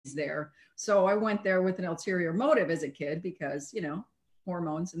there. So I went there with an ulterior motive as a kid because, you know,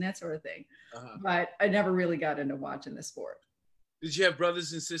 hormones and that sort of thing. But I never really got into watching the sport. Did you have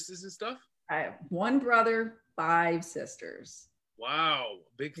brothers and sisters and stuff? I have one brother, 5 sisters. Wow,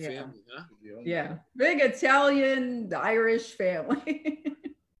 big family, huh? Yeah, big Italian, Irish family.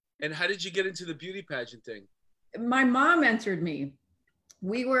 And how did you get into the beauty pageant thing? My mom entered me.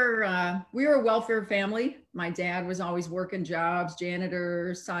 We were a welfare family. My dad was always working jobs,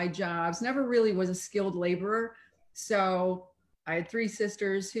 janitor, side jobs, never really was a skilled laborer. So I had 3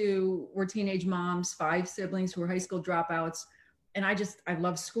 sisters who were teenage moms, 5 siblings who were high school dropouts. And I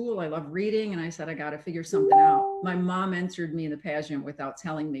love school. I love reading. And I said, I got to figure something out. My mom entered me in the pageant without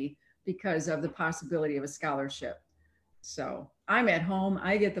telling me because of the possibility of a scholarship. So I'm at home.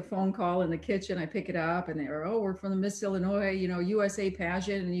 I get the phone call in the kitchen. I pick it up and they're, oh, we're from the Miss Illinois, you know, USA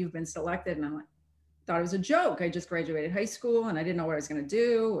pageant and you've been selected. And I'm like, thought it was a joke. I just graduated high school and I didn't know what I was going to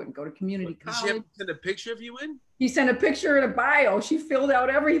do and go to community college. Did she send a picture of you in? He sent a picture and a bio. She filled out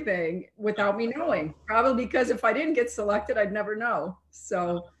everything without me knowing, probably because if I didn't get selected, I'd never know.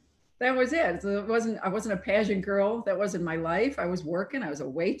 So that was it. So I wasn't a pageant girl. That wasn't my life. I was working. I was a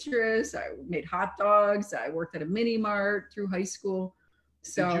waitress. I made hot dogs. I worked at a mini mart through high school.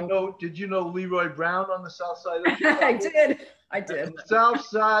 So did you know Leroy Brown on the south side of Chicago? I did. On the south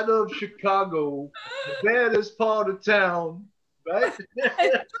side of Chicago, the baddest part of town, right?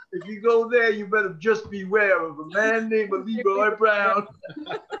 If you go there, you better just beware of a man named Leroy Brown.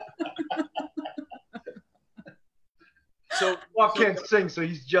 So Mark can't sing, so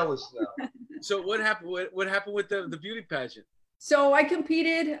he's jealous now. So what happened? What happened with the beauty pageant? So I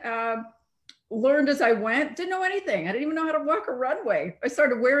competed, learned as I went, didn't know anything. I didn't even know how to walk a runway. I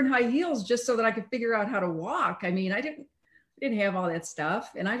started wearing high heels just so that I could figure out how to walk. I mean, I didn't have all that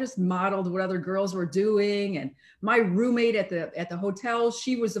stuff. And I just modeled what other girls were doing. And my roommate at the hotel,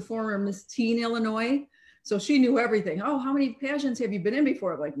 she was the former Miss Teen Illinois. So she knew everything. Oh, how many pageants have you been in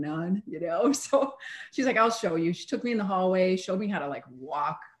before? I'm like, none, you know? So she's like, I'll show you. She took me in the hallway, showed me how to like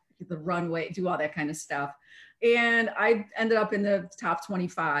walk the runway, do all that kind of stuff. And I ended up in the top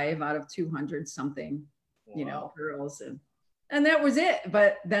 25 out of 200 something, you know, girls. And that was it.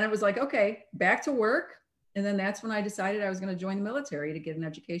 But then it was like, okay, back to work. And then that's when I decided I was going to join the military to get an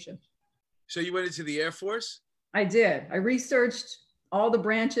education. So you went into the Air Force? I did. I researched all the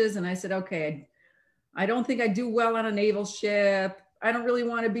branches and I said, okay, I don't think I do well on a naval ship. I don't really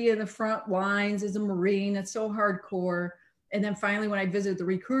want to be in the front lines as a Marine. It's so hardcore. And then finally, when I visited the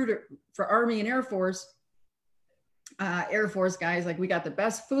recruiter for Army and Air Force guys, like, we got the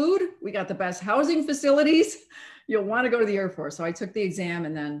best food. We got the best housing facilities. You'll want to go to the Air Force. So I took the exam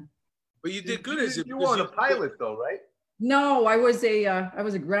and then. But you did good as it. You weren't a pilot though, right? No, I was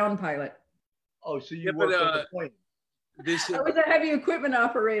a ground pilot. Oh, so you worked on the plane. I was a heavy equipment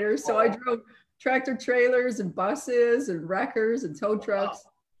operator. So I drove tractor trailers and buses and wreckers and tow trucks.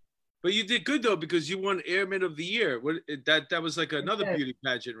 Wow. But you did good though, because you won Airman of the Year. That was like another beauty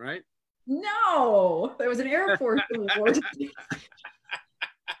pageant, right? No, that was an Air Force award.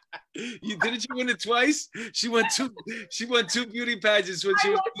 Didn't you win it twice? She won two beauty pageants when she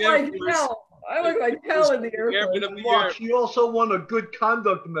was in the Air Force. I look like hell in the Air Force. She also won a good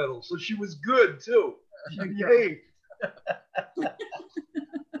conduct medal, so she was good too. Yay.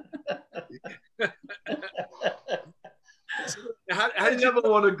 How did you never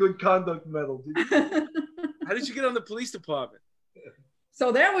won a good conduct medal, did you? How did you get on the police department?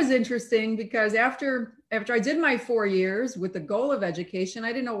 So that was interesting because after I did my 4 years with the goal of education,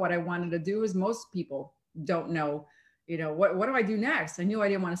 I didn't know what I wanted to do, as most people don't know, you know, what do I do next? I knew I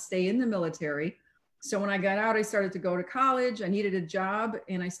didn't want to stay in the military. So when I got out, I started to go to college. I needed a job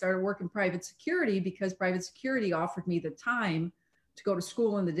and I started working private security because private security offered me the time to go to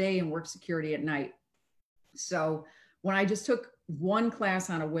school in the day and work security at night. So when I just took one class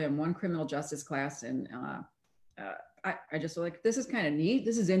on a whim, one criminal justice class, and I just was like, this is kind of neat.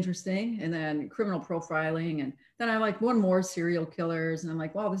 This is interesting. And then criminal profiling. And then I like one more serial killers. And I'm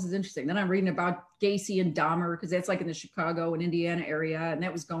like, wow, this is interesting. Then I'm reading about Gacy and Dahmer, because that's like in the Chicago and Indiana area. And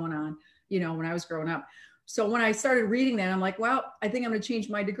that was going on, you know, when I was growing up. So when I started reading that, I'm like, well, I think I'm going to change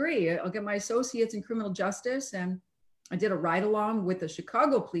my degree. I'll get my associates in criminal justice. And I did a ride along with the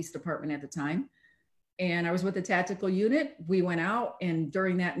Chicago Police Department at the time. And I was with the tactical unit. We went out, and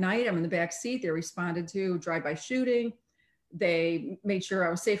during that night, I'm in the back seat. They responded to drive-by shooting. They made sure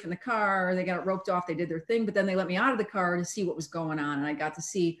I was safe in the car. They got it roped off. They did their thing, but then they let me out of the car to see what was going on. And I got to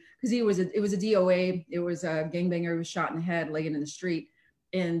see, because it was a DOA. It was a gangbanger who was shot in the head, laying in the street.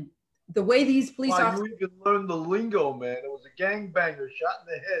 And the way these police officers— you even learned the lingo, man. It was a gangbanger shot in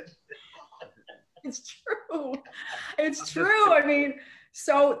the head. It's true. It's true. I mean,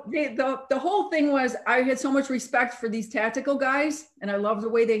 So the whole thing was I had so much respect for these tactical guys, and I loved the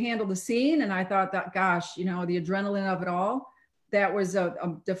way they handled the scene. And I thought that, gosh, you know, the adrenaline of it all, that was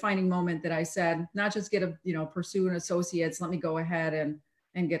a defining moment that I said, not just get a, you know, pursue an associate's, let me go ahead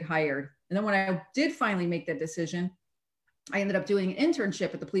and get hired. And then when I did finally make that decision, I ended up doing an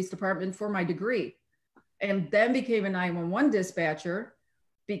internship at the police department for my degree, and then became a 911 dispatcher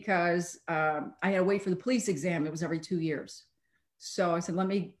because I had to wait for the police exam. It was every 2 years. So I said, let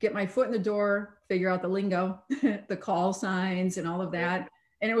me get my foot in the door, figure out the lingo, the call signs and all of that.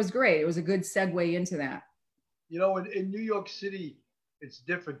 And it was great. It was a good segue into that. You know, in New York City, it's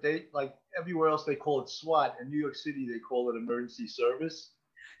different. They, like everywhere else, they call it SWAT. In New York City, they call it emergency service.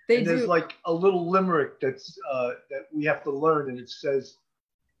 And there's like a little limerick that's that we have to learn, and it says,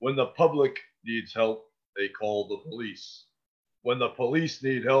 "When the public needs help, they call the police. When the police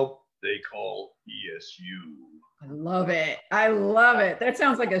need help, they call ESU." I love it. I love it. That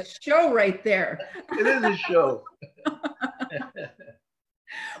sounds like a show right there. It is a show.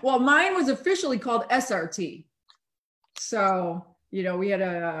 Well, mine was officially called SRT. So, you know, we had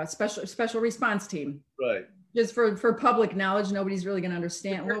a special response team. Right. Just for public knowledge, nobody's really going to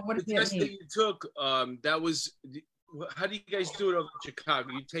understand. Well, what does the that test mean? that you took, that was, how do you guys do it over in Chicago?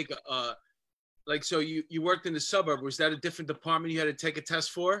 You take like, so you worked in the suburb. Was that a different department you had to take a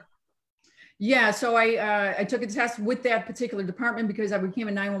test for? Yeah, so I took a test with that particular department because I became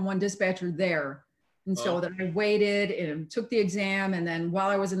a 911 dispatcher there. And so then I waited and took the exam. And then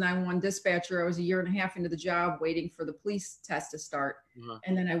while I was a 911 dispatcher, I was 1.5 years into the job waiting for the police test to start.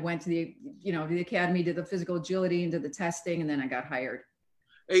 And then I went to the, you know, the academy, did the physical agility and did the testing, and then I got hired.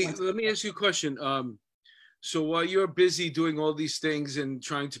 Hey, let me ask you a question. So while you're busy doing all these things and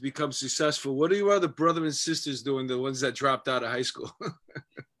trying to become successful, what are your other brother and sisters doing, the ones that dropped out of high school?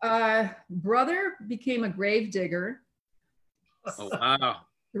 Brother became a grave digger. Oh, wow.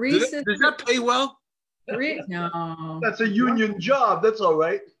 Does that pay well? No. That's a union job. That's all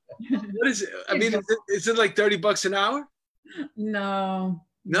right. What is it? I mean, is it like $30 an hour? No.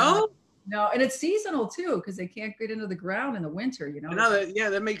 No? No, and it's seasonal too, because they can't get into the ground in the winter, you know. No,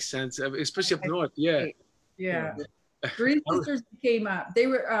 that makes sense, especially up north. Yeah. Yeah. 3 sisters became they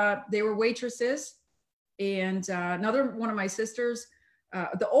were waitresses, and another one of my sisters,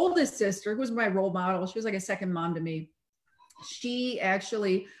 the oldest sister, who was my role model, she was like a second mom to me. She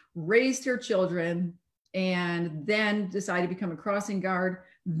actually raised her children and then decided to become a crossing guard,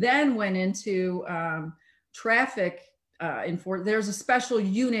 then went into traffic. There's a special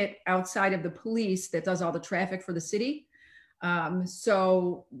unit outside of the police that does all the traffic for the city.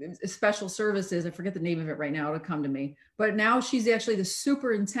 So special services, I forget the name of it right now, it'll come to me. But now she's actually the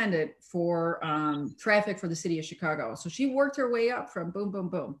superintendent for traffic for the city of Chicago. So she worked her way up from boom, boom,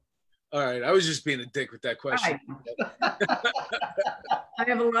 boom. All right, I was just being a dick with that question. I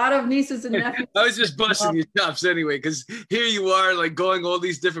have a lot of nieces and nephews. I was just busting your chops anyway, because here you are, like going all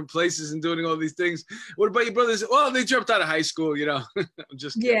these different places and doing all these things. What about your brothers? Well, they dropped out of high school, you know. I'm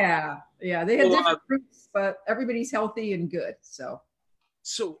just kidding. Yeah, they had different groups, but everybody's healthy and good. So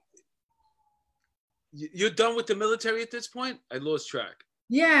you're done with the military at this point? I lost track.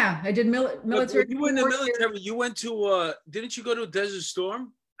 Yeah, I did military. You were in the military. You went to, didn't you go to Desert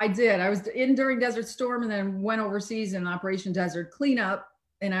Storm? I did. I was in during Desert Storm and then went overseas in Operation Desert Cleanup.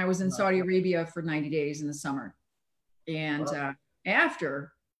 And I was in Saudi Arabia for 90 days in the summer. And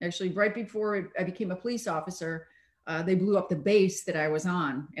after, actually right before I became a police officer, they blew up the base that I was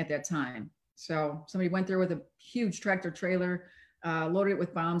on at that time. So somebody went there with a huge tractor trailer, loaded it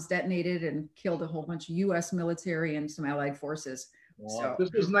with bombs, detonated, and killed a whole bunch of US military and some allied forces. Wow. So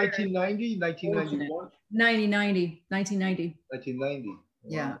this was 1990, 1991? 1990. 1990. Wow.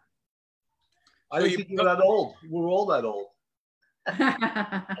 Yeah. I didn't think you were that old. We're all that old.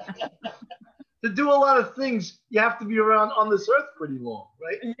 To do a lot of things, you have to be around on this earth pretty long,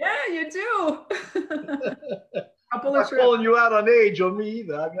 right? Yeah, you do. I'm not calling you out on age or me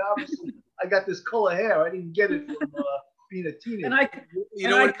either. I mean, obviously, I got this color hair. I didn't get it from being a teenager. And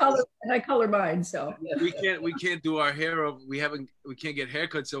I color mine, so we can't do our hair. We can't get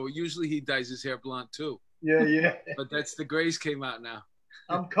haircuts. So usually he dyes his hair blonde too. Yeah. But that's the grays came out now.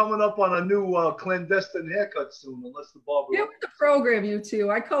 I'm coming up on a new clandestine haircut soon, unless the barber. Yeah, with the program, you two.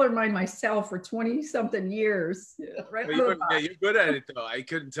 I colored mine myself for 20-something years. Yeah, you're good at it though. I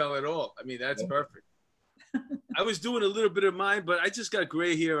couldn't tell at all. I mean, that's perfect. I was doing a little bit of mine, but I just got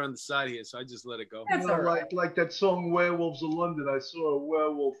gray hair on the side here, so I just let it go. You know, like that song "Werewolves of London." I saw a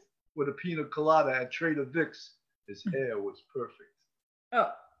werewolf with a pina colada at Trader Vic's. His hair was perfect.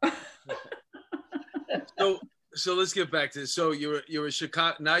 Oh. So let's get back to this. So you're in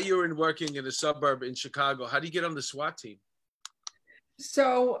Chicago now. You're working in a suburb in Chicago. How do you get on the SWAT team?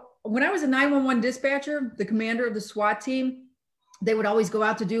 So when I was a 911 dispatcher, the commander of the SWAT team, they would always go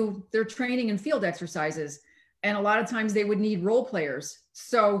out to do their training and field exercises. And a lot of times they would need role players.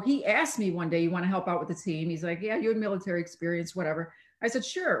 So he asked me one day, you want to help out with the team? He's like, yeah, you had military experience, whatever. I said,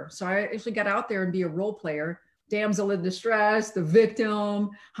 sure. So I actually got out there and be a role player, damsel in distress, the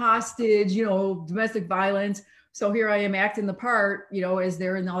victim, hostage, domestic violence. So here I am acting the part, as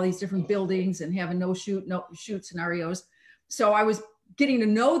they're in all these different buildings and having no shoot scenarios. So I was getting to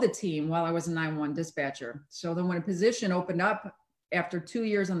know the team while I was a 911 dispatcher. So then when a position opened up after 2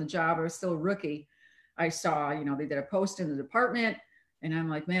 years on the job, I was still a rookie. I saw, they did a post in the department and I'm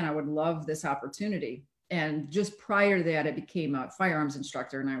like, man, I would love this opportunity. And just prior to that, I became a firearms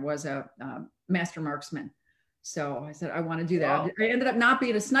instructor and I was a master marksman. So I said, I want to do that. Wow. I ended up not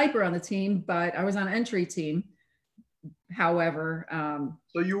being a sniper on the team, but I was on an entry team. However,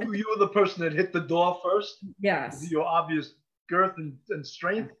 so you were the person that hit the door first? Yes. Your obvious girth and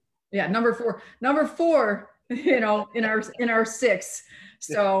strength. Yeah, number four, in our six.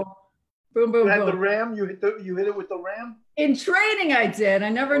 So boom, boom, you had boom. The ram. You hit it with the ram. In training, I did. I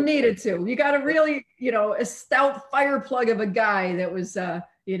never needed to. You got to really, a stout fire plug of a guy that was, there.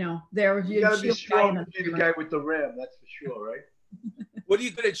 You got to be strong to be the guy with the ram. That's for sure, right? What are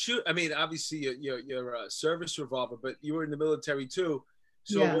you good at shoot? I mean, obviously you're a service revolver, but you were in the military too.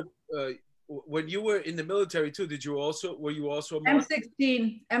 So yeah. When you were in the military too, were you also a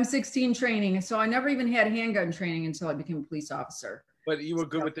M16 training? So I never even had handgun training until I became a police officer. But you were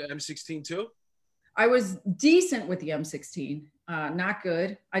good with the M16 too? I was decent with the M16, not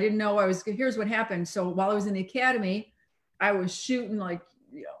good. I didn't know here's what happened. So while I was in the academy, I was shooting like,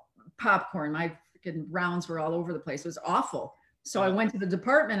 popcorn. My freaking rounds were all over the place. It was awful. So I went to the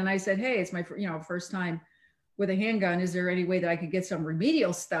department and I said, hey, it's my, first time with a handgun. Is there any way that I could get some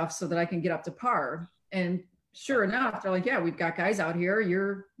remedial stuff so that I can get up to par? And sure enough, they're like, yeah, we've got guys out here.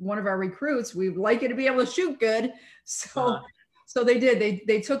 You're one of our recruits. We'd like you to be able to shoot good. So they did.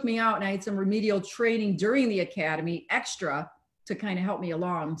 They took me out and I had some remedial training during the academy extra to kind of help me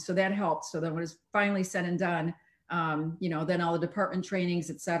along. So that helped. So then when it was finally said and done, then all the department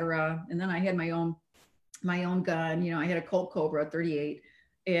trainings, et cetera. And then I had my own gun. I had a Colt Cobra 38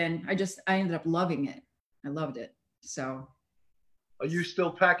 and I ended up loving it. I loved it. So. Are you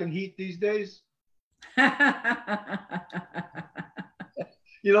still packing heat these days?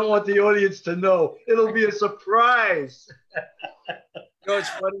 You don't want the audience to know. It'll be a surprise. It's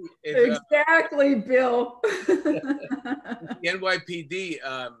funny. Exactly, Bill. The NYPD,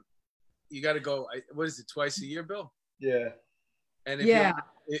 you got to go. What is it? Twice a year, Bill? Yeah. And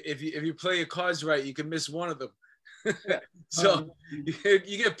if you play your cards right, you can miss one of them. So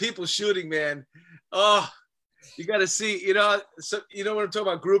you get people shooting, man. Oh, you got to see. So you know what I'm talking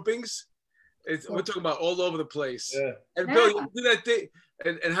about? Groupings. We're talking about all over the place. Yeah. And Bill, you do that thing.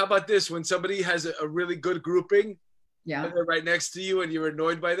 And how about this? When somebody has a really good grouping, yeah, and they're right next to you, and you're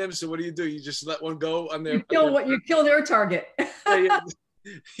annoyed by them. So what do? You just let one go on their. You kill their target.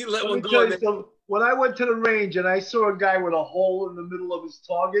 You let one go. So when I went to the range and I saw a guy with a hole in the middle of his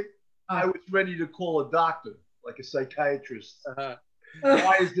target, I was ready to call a doctor, like a psychiatrist.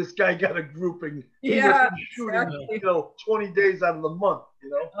 Why is this guy got a grouping? Yeah, shooting, 20 days out of the month.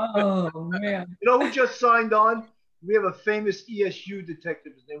 Oh man. You know who just signed on? We have a famous ESU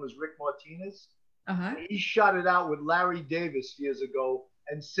detective. His name was Rick Martinez. He shot it out with Larry Davis years ago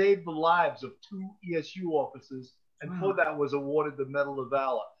and saved the lives of 2 ESU officers. And for that was awarded the Medal of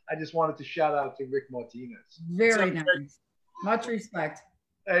Valor. I just wanted to shout out to Rick Martinez. Very nice. Much respect.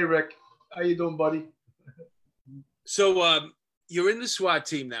 Hey, Rick. How you doing, buddy? So you're in the SWAT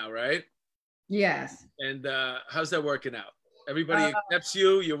team now, right? Yes. And how's that working out? Everybody accepts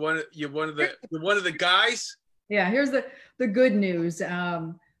you. You're one of the guys. Yeah. Here's the good news.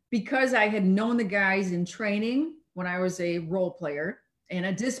 Because I had known the guys in training when I was a role player and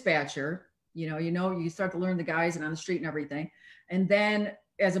a dispatcher, you start to learn the guys and on the street and everything. And then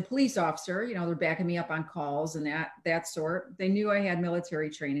as a police officer, they're backing me up on calls and that sort. They knew I had military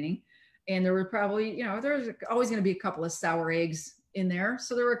training and there were probably, there's always going to be a couple of sour eggs in there.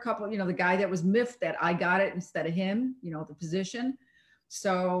 So there were a couple, the guy that was miffed that I got it instead of him, the position.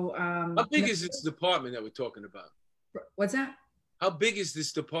 So how big is this department that we're talking about? What's that? How big is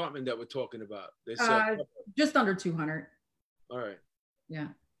this department that we're talking about? Just under 200. All right. Yeah.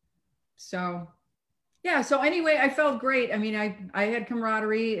 So anyway, I felt great. I mean, I had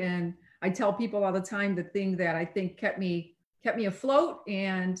camaraderie, and I tell people all the time the thing that I think kept me afloat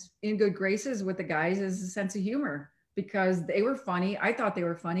and in good graces with the guys is a sense of humor, because they were funny. I thought they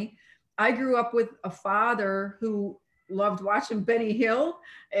were funny. I grew up with a father who loved watching Benny Hill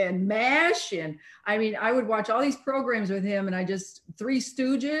and MASH. And I mean, I would watch all these programs with him, and Three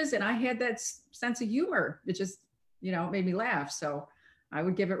Stooges, and I had that sense of humor. It just, you know, made me laugh. So I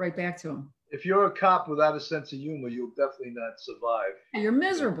would give it right back to him. If you're a cop without a sense of humor, you'll definitely not survive. You're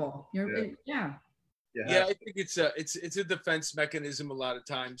miserable. Yeah. Yeah, I think it's a defense mechanism a lot of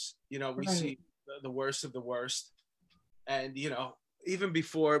times. You know, we see the worst of the worst, and you know, even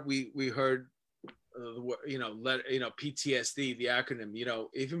before we heard, PTSD, the acronym. You know,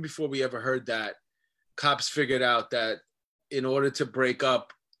 even before we ever heard that, cops figured out that in order to break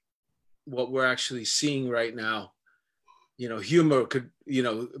up what we're actually seeing right now, you know, humor could, you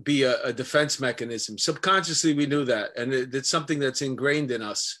know, be a defense mechanism. Subconsciously, we knew that, and it's something that's ingrained in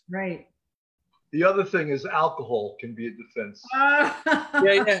us. Right. The other thing is alcohol can be a defense.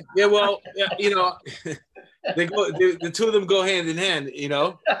 Yeah. Well, you know, the two of them go hand in hand, you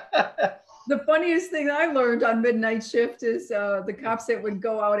know. The funniest thing I learned on midnight shift is the cops that would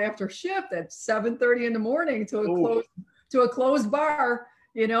go out after shift at 7:30 in the morning to a closed bar,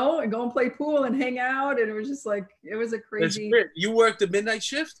 you know, and go and play pool and hang out. And it was just like, it was a crazy. You worked the midnight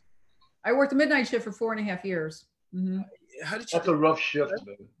shift? I worked the midnight shift for 4.5 years. Mm-hmm. How did you? That's a rough shift,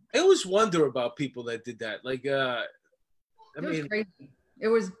 man. I always wonder about people that did that. Like, it was crazy. It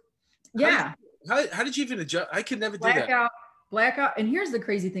was, yeah. How did you even adjust? I could never do that. Blackout. And here's the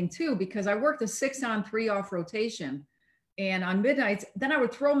crazy thing too, because I worked a 6-on 3-off rotation, and on midnights, then I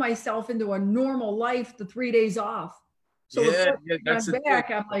would throw myself into a normal life, the 3 days off. So that's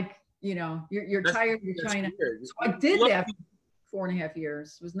back. I'm like, you know, you're tired. You're trying to. So I did that for 4.5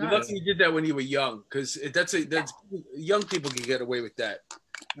 years. It was nuts. You're lucky you did that when you were young, because that's young people can get away with that.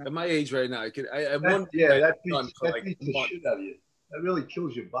 At my age right now, that beats the shit out of you. That really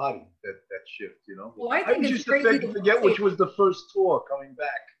kills your body. That shift, you know. Well, I think used to forget which was the first tour coming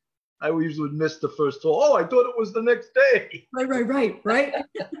back. I usually would miss the first tour. Oh, I thought it was the next day. Right.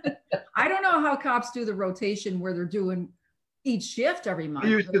 I don't know how cops do the rotation where they're doing each shift every month.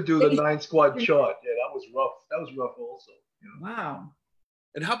 We used to do the 9-squad chart. Yeah, that was rough. That was rough also. You know? Wow.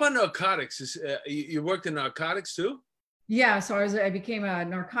 And how about narcotics? You worked in narcotics too? Yeah, so I became a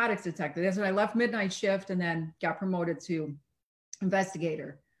narcotics detective. That's when I left midnight shift and then got promoted to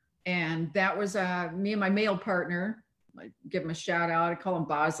investigator. And that was me and my male partner. I give him a shout out. I call him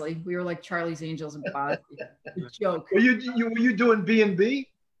Bosley. We were like Charlie's Angels and Bosley. Joke. Were you doing B&B?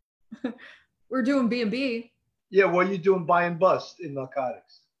 We're doing B&B. Yeah, what are you doing buy and bust in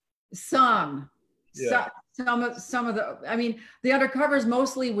narcotics? Some of the. I mean, the undercovers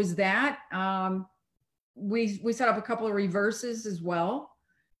mostly was that. We set up a couple of reverses as well,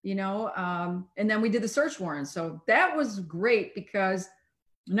 you know, and then we did the search warrants. So that was great because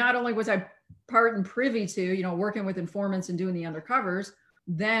not only was I part and privy to, you know, working with informants and doing the undercovers,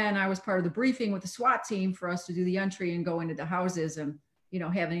 then I was part of the briefing with the SWAT team for us to do the entry and go into the houses and, you know,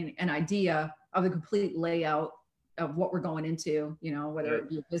 having an idea of the complete layout of what we're going into, you know, whether it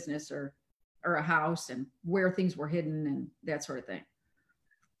be a business or a house and where things were hidden and that sort of thing.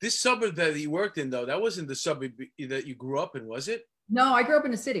 This suburb that you worked in, though, that wasn't the suburb that you grew up in, was it? No, I grew up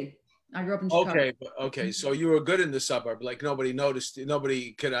in a city. I grew up in Chicago. Okay. So you were good in the suburb. Like nobody noticed,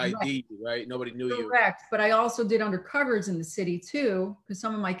 nobody could ID you, right? Nobody knew you. Correct. But I also did undercovers in the city too, because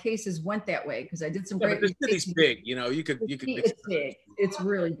some of my cases went that way. Because I did some great. But the city's big, you know. You could. It's big. It's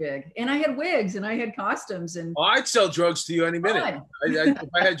really big. And I had wigs and I had costumes and. Oh, I'd sell drugs to you any minute. If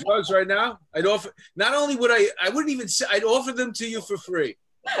I had drugs right now, I'd offer. Not only would I wouldn't even. I'd offer them to you for free.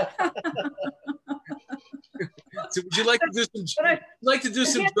 So would you like to do some?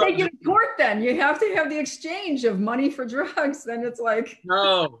 You can't take you to court. Then you have to have the exchange of money for drugs. Then it's like.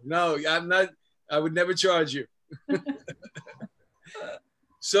 No, I'm not. I would never charge you.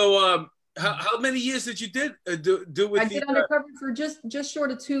 So, how many years did you do with? I did undercover for just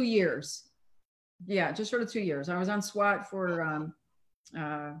short of 2 years. Yeah, just short of 2 years. I was on SWAT for.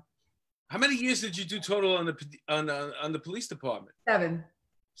 How many years did you do total on the police department?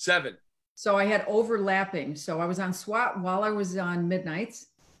 7. So I had overlapping. So I was on SWAT while I was on midnights.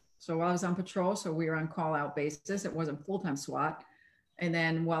 So while I was on patrol, so we were on call out basis. It wasn't full-time SWAT. And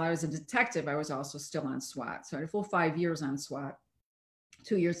then while I was a detective, I was also still on SWAT. So I had a full 5 years on SWAT,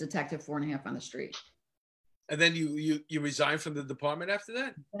 2 years detective, 4.5 on the street. And then you resigned from the department after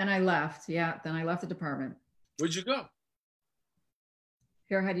that? Then I left. Yeah. Then I left the department. Where'd you go?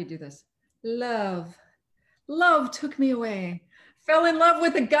 Here, how do you do this? Love took me away. Fell in love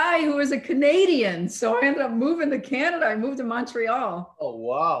with a guy who was a Canadian. So I ended up moving to Canada. I moved to Montreal. Oh,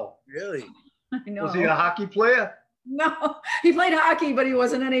 wow. Really? I know. Was he a hockey player? No, he played hockey, but he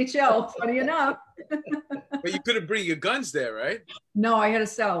wasn't NHL, funny enough. But you couldn't bring your guns there, right? No, I had to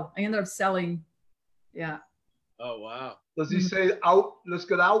sell. I ended up selling. Yeah. Oh, wow. Does he say out? Let's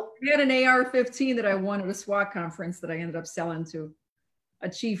get out. We had an AR-15 that I won at a SWAT conference that I ended up selling to a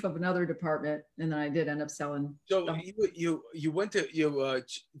chief of another department, and then I did end up selling. So you went to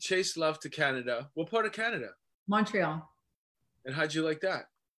chased love to Canada. What part of Canada? Montreal. And how'd you like that?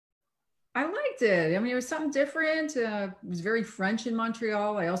 I liked it. I mean, it was something different. It was very French in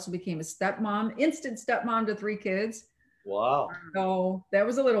Montreal. I also became a stepmom, instant stepmom to 3 kids. Wow. So that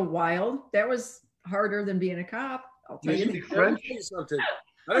was a little wild. That was harder than being a cop. I'll tell you. Speak French? Something.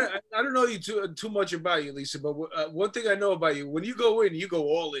 I don't know you too much about you, Lisa, but one thing I know about you, when you go in, you go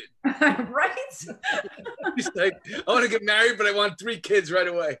all in. Right? He's like, I want to get married, but I want 3 kids right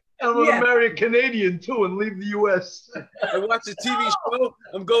away. I'm going to marry a Canadian too and leave the U.S. I watch a TV show.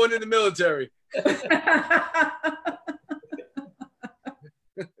 I'm going in the military.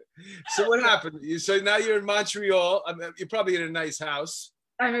 So what happened? So now you're in Montreal. You're probably in a nice house.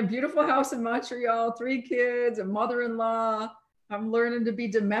 I'm in a beautiful house in Montreal, 3 kids, a mother-in-law. I'm learning to be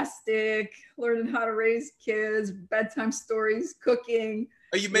domestic, learning how to raise kids, bedtime stories, cooking.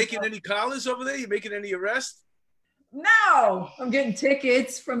 Are you making any collars over there? You making any arrests? No, I'm getting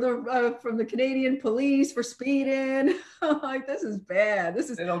tickets from the Canadian police for speeding. Like, this is bad. This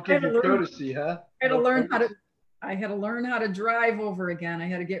is. They don't give you courtesy, huh? I had to learn how to drive over again. I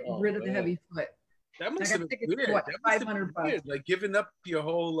had to get rid of the heavy foot. That must have been weird. What, $500? Like giving up your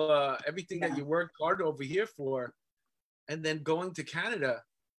whole everything that you worked hard over here for, and then going to Canada.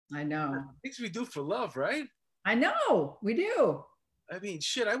 I know. Things we do for love, right? I know we do. I mean,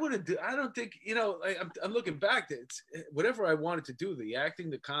 shit. I wouldn't do. I don't think I'm looking back. It's whatever I wanted to do, the acting,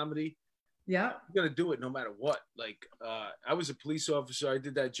 the comedy. Yeah, I'm gonna do it no matter what. Like I was a police officer. I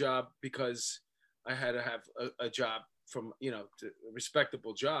did that job because I had to have a job from a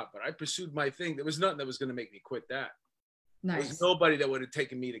respectable job. But I pursued my thing. There was nothing that was gonna make me quit that. Nice. There was nobody that would have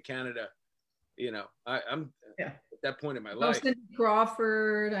taken me to Canada. I'm at that point in my life. Cindy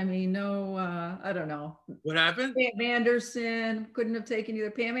Crawford. I mean, no, I don't know. What happened? Pam Anderson couldn't have taken either.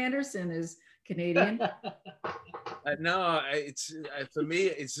 Pam Anderson is Canadian. No, for me,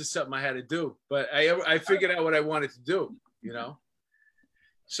 it's just something I had to do. But I figured out what I wanted to do.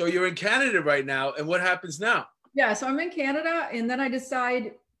 So you're in Canada right now, and what happens now? Yeah, so I'm in Canada, and then I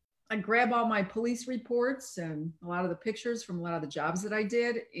grab all my police reports and a lot of the pictures from a lot of the jobs that I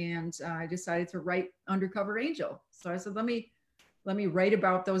did, and I decided to write Undercover Angel. So I said, let me write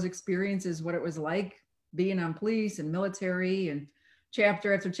about those experiences, what it was like being on police and military, and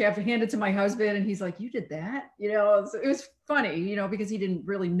chapter after chapter, hand it to my husband, and he's like, "You did that?" It was funny, because he didn't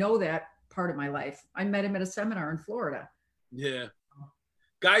really know that part of my life. I met him at a seminar in Florida. Yeah.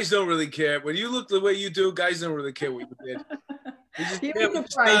 Guys don't really care. When you look the way you do, guys don't really care what you did.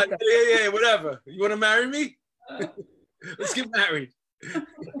 Yeah, whatever. You want to marry me? Let's get married.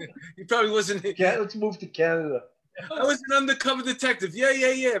 He probably wasn't. Yeah, let's move to Canada. I was an undercover detective. Yeah.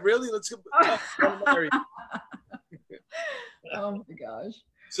 Really? Let's get married. Oh my gosh.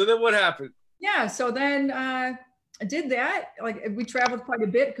 So then what happened? Yeah. So then I did that. Like, we traveled quite a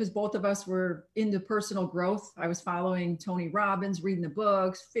bit because both of us were into personal growth. I was following Tony Robbins, reading the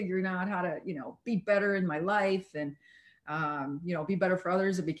books, figuring out how to, be better in my life and, be better for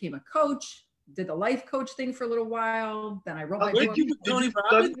others. I became a coach, did the life coach thing for a little while. Then I wrote my book. Did you study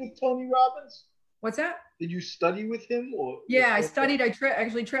with Tony Robbins? What's that? Did you study with him? Or yeah, I studied. I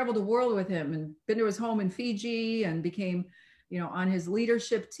actually traveled the world with him and been to his home in Fiji and became, on his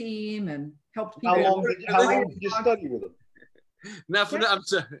leadership team and helped people. How long did you study with him? I'm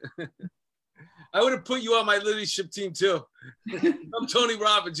sorry. I would have put you on my leadership team too. I'm Tony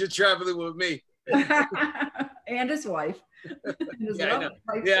Robbins. You're traveling with me. And his wife.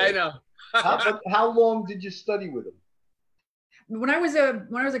 I know. How long did you study with him? When I was a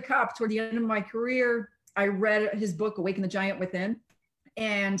cop, toward the end of my career, I read his book, Awaken the Giant Within,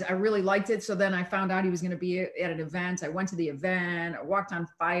 and I really liked it. So then I found out he was going to be at an event. I went to the event. I walked on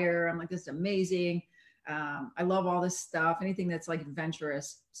fire. I'm like, this is amazing. I love all this stuff, anything that's like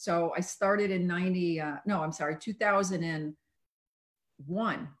adventurous. So I started in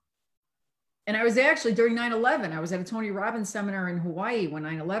 2001. And I was actually during 9/11. I was at a Tony Robbins seminar in Hawaii when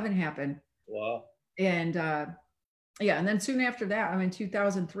 9/11 happened. Wow. And and then soon after that,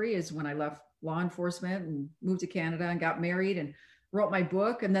 2003 is when I left law enforcement and moved to Canada and got married and wrote my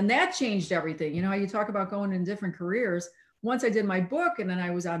book. And then that changed everything. You know how you talk about going in different careers. Once I did my book and then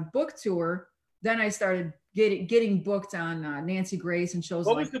I was on book tour, then I started getting booked on Nancy Grace and shows.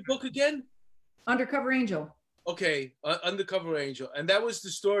 What was the book again? Undercover Angel. Okay, Undercover Angel. And that was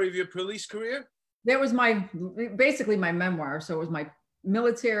the story of your police career? That was basically my memoir. So it was my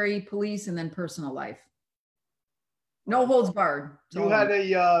military, police, and then personal life. No holds barred. You had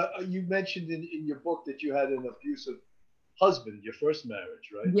you mentioned in your book that you had an abusive husband, your first marriage,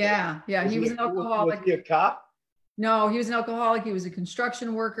 right? Yeah. He was an alcoholic. Was he a cop? No, he was an alcoholic. He was a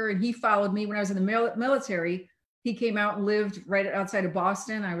construction worker, and he followed me when I was in the military. He came out and lived right outside of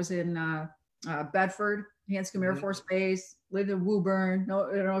Boston. I was in Bedford, Hanscom Air Force Base, lived in Woburn. No,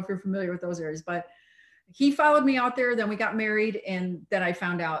 I don't know if you're familiar with those areas, but he followed me out there. Then we got married, and then I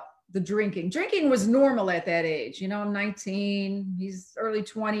found out the drinking. Drinking was normal at that age. I'm 19, he's early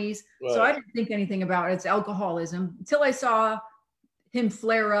 20s. Right. So I didn't think anything about it. It's alcoholism until I saw him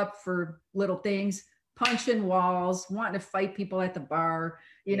flare up for little things, punching walls, wanting to fight people at the bar,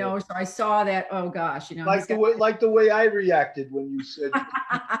 so I saw that, oh gosh, like the way I reacted when you said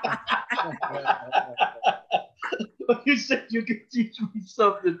you said you could teach me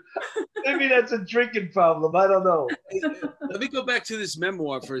something. Maybe that's a drinking problem. I don't know. Let me go back to this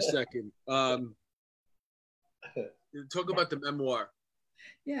memoir for a second. Talk about the memoir.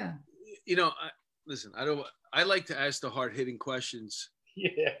 Yeah. Listen, I like to ask the hard-hitting questions.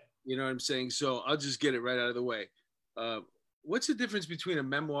 Yeah. You know what I'm saying? So I'll just get it right out of the way. What's the difference between a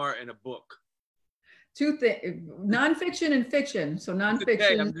memoir and a book? Two things, nonfiction and fiction. So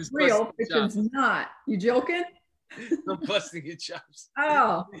nonfiction is real, fiction's not. You joking? I'm busting your chops.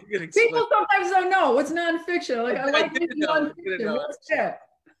 Oh, people sometimes don't know what's nonfiction. Like I like nonfiction. What's that?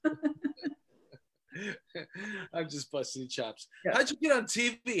 I'm just busting your chops. Yeah. How'd you get on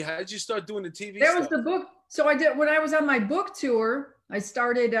TV? How'd you start doing the TV stuff? That was the book. So I did when I was on my book tour. I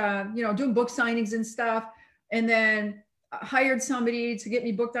started, doing book signings and stuff, and then hired somebody to get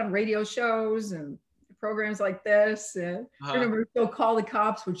me booked on radio shows and programs like this. And I remember the show Call the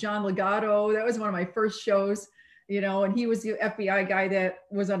Cops with John Legato. That was one of my first shows. And he was the FBI guy that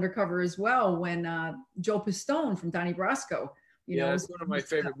was undercover as well when Joe Pistone from Donnie Brasco. It's one of my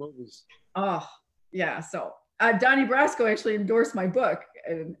favorite movies. Oh, yeah. So Donnie Brasco actually endorsed my book.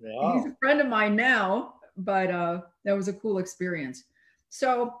 And he's a friend of mine now, but that was a cool experience.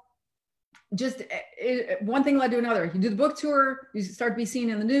 So just one thing led to another. You do the book tour, you start to be seen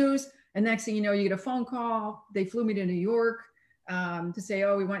in the news, and next thing you know, you get a phone call. They flew me to New York. To say,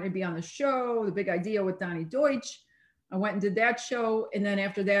 we want you to be on the show, The Big Idea with Donnie Deutsch. I went and did that show. And then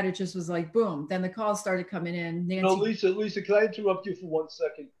after that, it just was like, boom. Then the calls started coming in. Nancy. Lisa, can I interrupt you for 1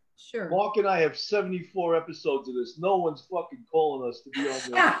 second? Sure. Mark and I have 74 episodes of this. No one's fucking calling us to be on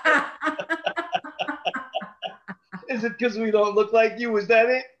there. Is it because we don't look like you? Is that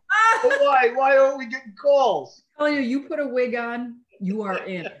it? Why? Why aren't we getting calls? I tell you put a wig on, you are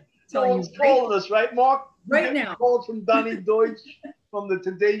in. No one's calling us, right, Mark? Right now. Calls from Donnie Deutsch, from the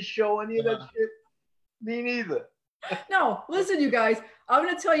Today Show, any of that shit? Me neither. No, listen, you guys. I'm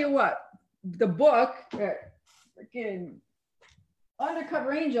going to tell you what. The book, freaking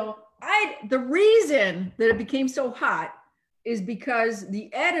Undercover Angel, the reason that it became so hot is because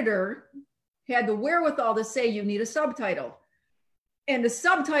the editor had the wherewithal to say you need a subtitle. And the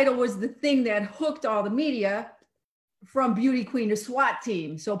subtitle was the thing that hooked all the media from beauty queen to SWAT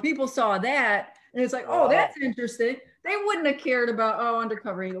team. So people saw that and it's like, oh, that's interesting. They wouldn't have cared about,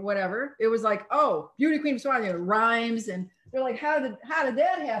 undercover or whatever. It was like, beauty queen to SWAT team, rhymes. And they're like, how did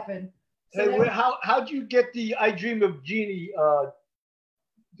that happen? So hey, how'd you get the I Dream of Jeannie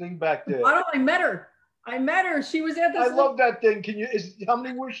thing back there? I met her. She was at this. I love that thing. How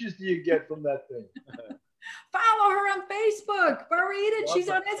many wishes do you get from that thing? Follow her on Facebook. Barbara Eden. She's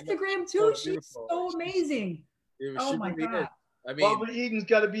on Instagram too. She's so amazing. Oh my God. I mean, Barbara Eden's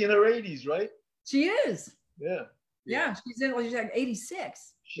got to be in her 80s, right? She is. Yeah. Yeah. She's like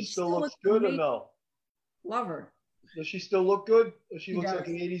 86. She still looks good or no? Love her. Does she still look good? Or she looks like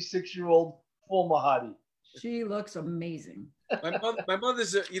an 86-year-old former hottie? She looks amazing. My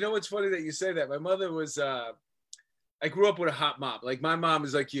mother's, what's funny that you say that? My mother was, I grew up with a hot mom. Like my mom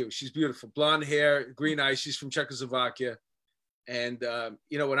is like you. She's beautiful. Blonde hair, green eyes. She's from Czechoslovakia. And,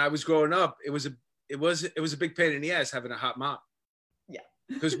 when I was growing up, it was a big pain in the ass having a hot mom. Yeah.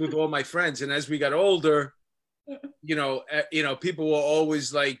 Because with all my friends. And as we got older, people were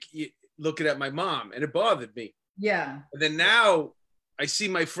always like looking at my mom and it bothered me. Yeah. And then now I see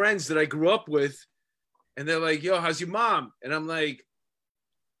my friends that I grew up with and they're like, yo, how's your mom? And I'm like,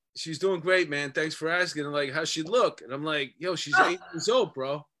 she's doing great, man. Thanks for asking. And like, how's she look? And I'm like, yo, she's 8 years old,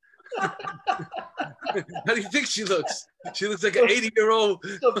 bro. How do you think she looks? She looks like an 80-year-old.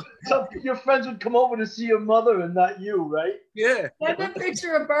 So your friends would come over to see your mother and not you, right? Yeah. Send a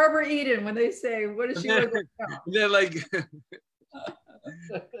picture of Barbara Eden when they say, what does she look like now? They're like,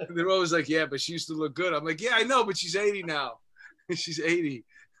 they're always like, yeah, but she used to look good. I'm like, yeah, I know, but she's 80 now. She's 80.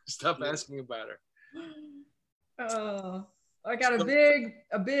 Stop asking about her. I got a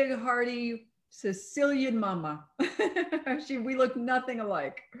big, hearty Sicilian mama. We look nothing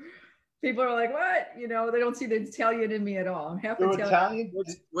alike. People are like, what? You know, they don't see the Italian in me at all. I'm half Italian.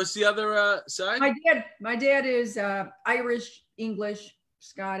 What's the other side? My dad is Irish, English,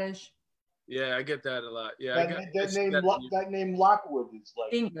 Scottish. Yeah, I get that a lot. Yeah, that name Lockwood is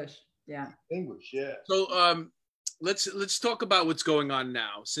like English. Yeah. English. Yeah. So let's talk about what's going on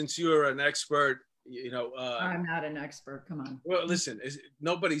now. Since you're an expert, you know. I'm not an expert. Come on. Well, listen,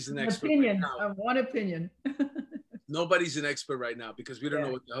 nobody's an expert. Opinion. One opinion. Nobody's an expert right now because we don't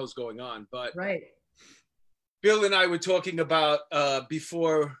know what the hell's going on. But right. Bill and I were talking about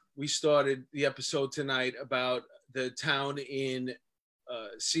before we started the episode tonight about the town in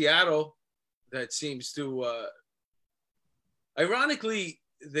Seattle that seems to, ironically,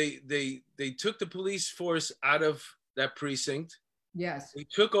 they took the police force out of that precinct. Yes. They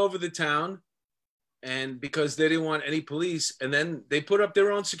took over the town, and because they didn't want any police, and then they put up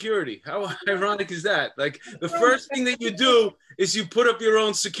their own security. How ironic is that? Like the first thing that you do is you put up your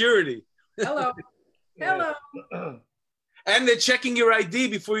own security. Hello. Hello. And they're checking your ID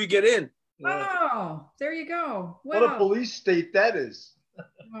before you get in. Oh, there you go. Wow. What a police state that is.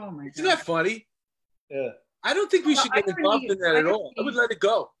 Oh my God. Isn't that funny? Yeah. I don't think we should get involved in that at all. I would let it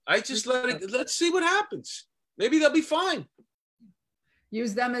go. I just let's see what happens. Maybe they'll be fine.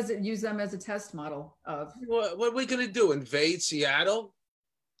 Use them as a test model of what are we going to do? Invade Seattle?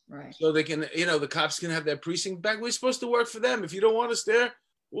 Right. So they can, you know, the cops can have their precinct back. We're supposed to work for them. If you don't want us there,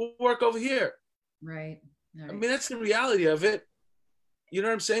 we'll work over here. Right. I mean, that's the reality of it. You know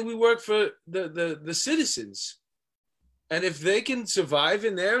what I'm saying? We work for the citizens. And if they can survive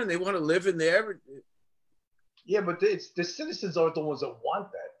in there and they want to live in there. Yeah, but the citizens aren't the ones that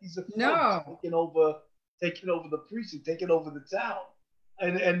want that. These are taking over the precinct, taking over the town.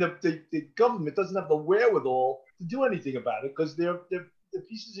 And the government doesn't have the wherewithal to do anything about it because they're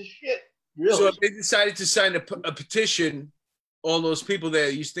pieces of shit. Really. So if they decided to sign a petition, all those people there,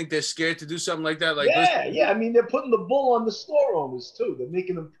 you think they're scared to do something like that? Like yeah. I mean, they're putting the bull on the store owners too. They're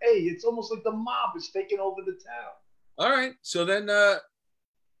making them pay. It's almost like the mob is taking over the town. All right. So then,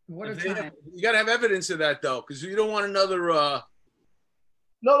 what a time. You got to have evidence of that though, because you don't want another.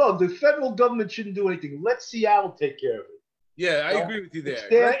 No. The federal government shouldn't do anything. Let Seattle take care of it. Yeah, I agree with you there.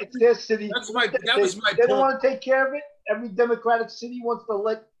 It's their city. That was my point. They don't want to take care of it. Every democratic city wants to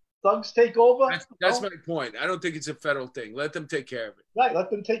let thugs take over. That's my point. I don't think it's a federal thing. Let them take care of it. Right,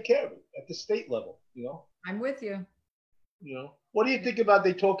 let them take care of it at the state level. You know. I'm with you. You know, what do you think about?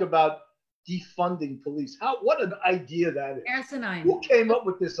 They talk about defunding police. What an idea that is. Asinine. Who came up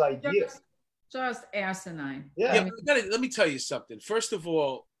with this idea? Just asinine. Yeah. Let me tell you something. First of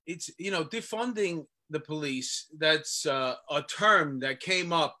all, it's, you know, defunding the police. That's a term that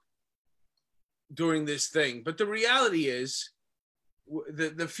came up during this thing. But the reality is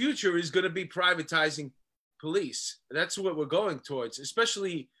the future is going to be privatizing police. That's what we're going towards,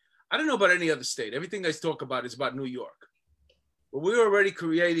 especially, I don't know about any other state. Everything I talk about is about New York. But we're already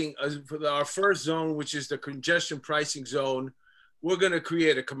creating for our first zone, which is the congestion pricing zone. We're going to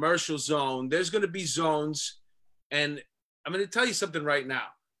create a commercial zone. There's going to be zones. And I'm going to tell you something right now.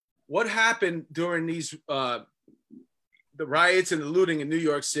 What happened during these the riots and the looting in New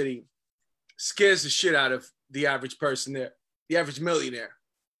York City scares the shit out of the average person there, the average millionaire.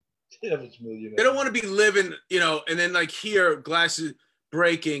 The average millionaire. They don't want to be living, you know, and then like hear glasses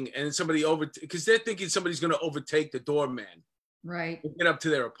breaking and somebody because they're thinking somebody's going to overtake the doorman. Right. Get up to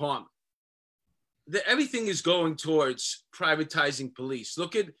their apartment. Everything is going towards privatizing police.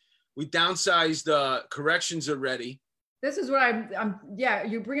 We downsized corrections already. This is what yeah,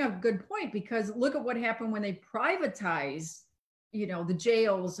 you bring up a good point, because look at what happened when they privatized, you know, the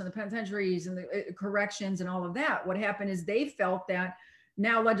jails and the penitentiaries and the corrections and all of that. What happened is they felt that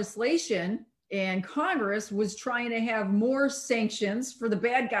now legislation and Congress was trying to have more sanctions for the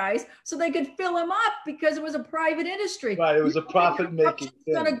bad guys so they could fill them up because it was a private industry. Right, it was a profit-making thing.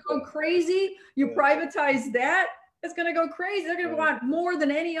 It's going to go crazy. You privatize that, it's going to go crazy. They're going to want more than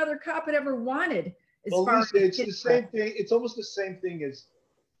any other cop had ever wanted. Well, Lisa, it's the same thing. It's almost the same thing as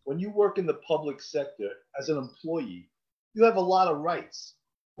when you work in the public sector as an employee, you have a lot of rights.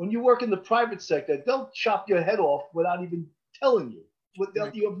 When you work in the private sector, they'll chop your head off without even telling you.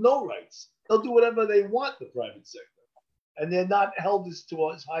 You have no rights. They'll do whatever they want, the private sector. And they're not held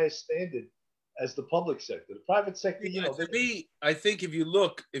to as high a standard as the public sector. The private sector, you know. To me, I think if you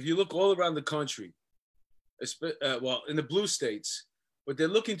look all around the country, well, in the blue states, what they're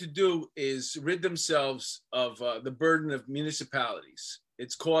looking to do is rid themselves of the burden of municipalities.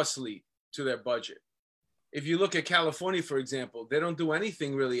 It's costly to their budget. If you look at California, for example, they don't do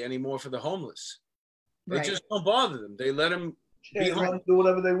anything really anymore for the homeless. They just don't bother them. They let them do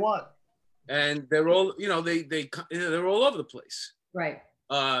whatever they want. and they're all, you know, they're all over the place. Right.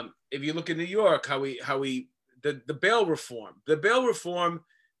 If you look at New York, the bail reform. The bail reform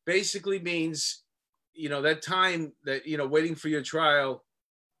basically means, you know, that time that, you know, waiting for your trial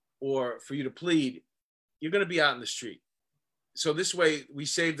or for you to plead, you're going to be out in the street. So this way we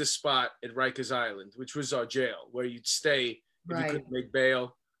saved the spot at Rikers Island, which was our jail, where you'd stay if you couldn't make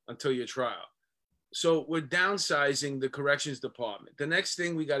bail until your trial. So we're downsizing the corrections department. The next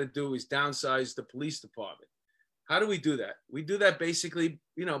thing we got to do is downsize the police department. How do we do that? We do that basically,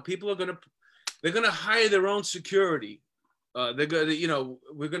 you know, people are they're going to hire their own security. They're going to, you know,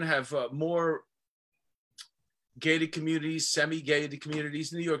 we're going to have more gated communities, semi-gated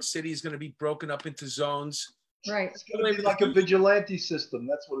communities. New York City is going to be broken up into zones. Right. It's going to be like a vigilante system.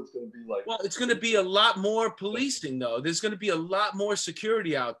 That's what it's going to be like. Well, it's going to be a lot more policing, though. There's going to be a lot more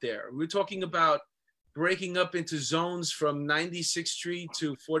security out there. We're talking about breaking up into zones from 96th Street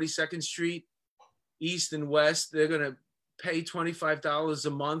to 42nd Street, east and west. They're going to pay $25 a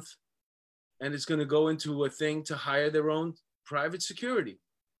month, and it's going to go into a thing to hire their own private security.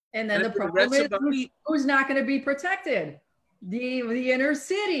 And then the problem is who's not going to be protected? The inner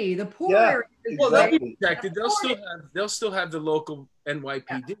city, the poor area. Well, they'll be protected. They'll still have the local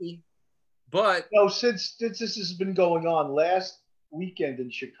NYPD, but since this has been going on, last weekend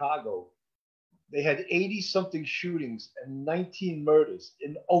in Chicago, they had 80-something shootings and 19 murders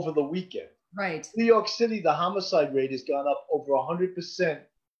over the weekend. Right. New York City, the homicide rate has gone up over 100%,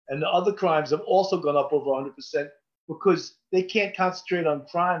 and the other crimes have also gone up over 100% because they can't concentrate on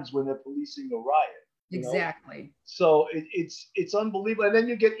crimes when they're policing a riot. Exactly. So it's unbelievable. And then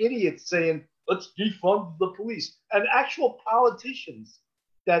you get idiots saying, let's defund the police. And actual politicians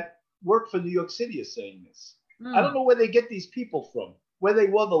that work for New York City are saying this. I don't know where they get these people from, where they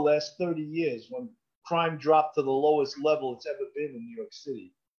were the last 30 years when crime dropped to the lowest level it's ever been in New York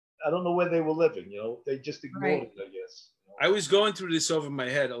City. I don't know where they were living, you know. They just ignored it, I guess. You know? I was going through this over my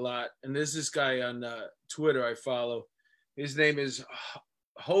head a lot. And there's this guy on Twitter I follow. His name is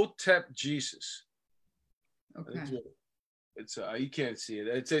Hotep Jesus. Okay. It's you can't see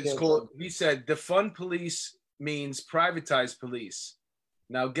it. It's called. He said defund police means privatize police.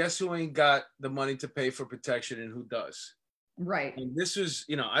 Now guess who ain't got the money to pay for protection and who does? Right. And this was,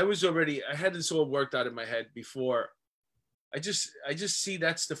 you know, I had this all worked out in my head before. I just see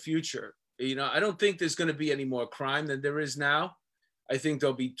that's the future. You know, I don't think there's going to be any more crime than there is now. I think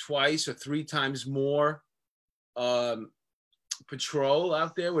there'll be 2 or 3 times more patrol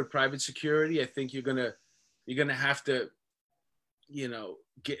out there with private security. I think you're gonna have to, you know,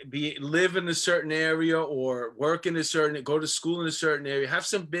 live in a certain area or work in go to school in a certain area, have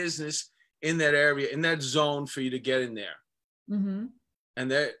some business in that area, in that zone for you to get in there. Mm-hmm.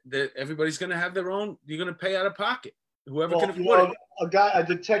 And that everybody's going to have their own. You're going to pay out of pocket. Whoever can afford it. A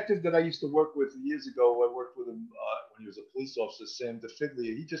detective that I used to work with years ago, I worked with him when he was a police officer, Sam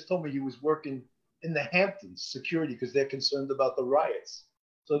DeFiglia. He just told me he was working in the Hamptons security because they're concerned about the riots.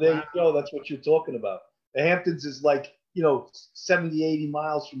 So there you go. That's what you're talking about. The Hamptons is like, you know, 70, 80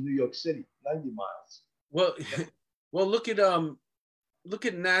 miles from New York City, 90 miles. Well, look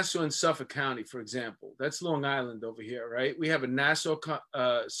at Nassau and Suffolk County, for example. That's Long Island over here, right? We have a Nassau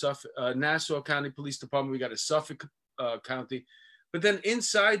County Police Department. We got a Suffolk County. But then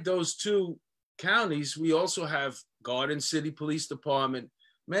inside those two counties, we also have Garden City Police Department,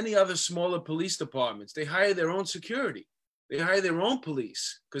 many other smaller police departments. They hire their own security. They hire their own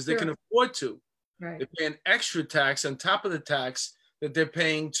police because they can afford to. Right. They're paying extra tax on top of the tax that they're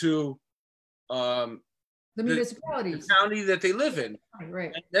paying to the municipalities, the county that they live in.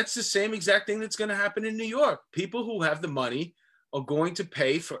 Right. And that's the same exact thing that's going to happen in New York. People who have the money are going to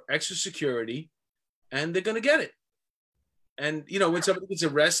pay for extra security, and they're going to get it. And, you know, when somebody gets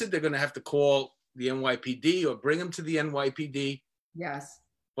arrested, they're going to have to call the NYPD or bring them to the NYPD. Yes.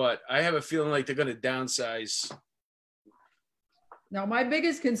 But I have a feeling like they're going to downsize. Now, my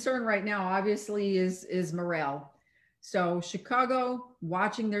biggest concern right now, obviously, is morale. So Chicago,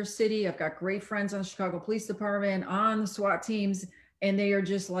 watching their city, I've got great friends on the Chicago Police Department, on the SWAT teams, and they are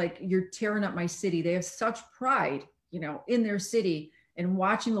just like, you're tearing up my city. They have such pride, you know, in their city, and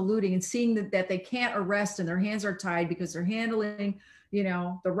watching the looting and seeing that they can't arrest and their hands are tied because they're handling, you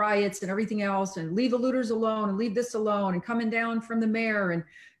know, the riots and everything else, and leave the looters alone and leave this alone, and coming down from the mayor, and,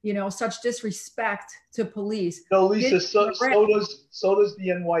 you know, such disrespect to police. No, Lisa, so does the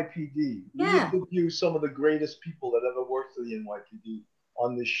NYPD. Yeah. We interview some of the greatest people that ever worked for the NYPD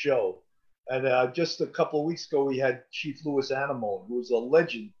on this show. And just a couple of weeks ago, we had Chief Louis Anemone, who is a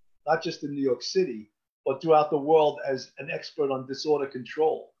legend, not just in New York City, but throughout the world as an expert on disorder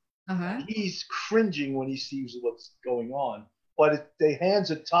control. Uh-huh. He's cringing when he sees what's going on. but their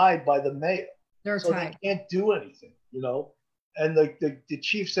hands are tied by the mayor. They're so tied. They can't do anything, you know. And the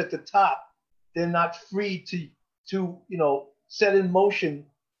chiefs at the top, they're not free to you know, set in motion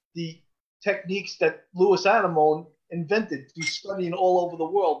the techniques that Louis Anemone invented through studying all over the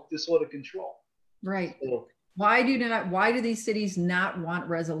world disorder control. Right. So, why do these cities not want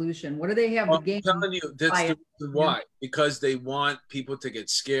resolution? What do they have to gain? I'm telling you, that's the reason why. Because they want people to get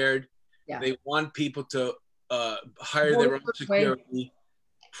scared. Yeah. They want people to hire their own security,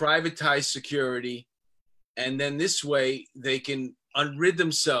 privatize security, and then this way they can unrid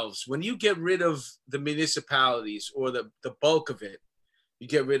themselves. When you get rid of the municipalities or the bulk of it, you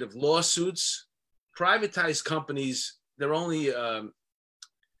get rid of lawsuits. Privatized companies, they're only,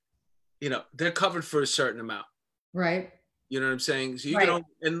 you know, they're covered for a certain amount. Right. You know what I'm saying? So you can,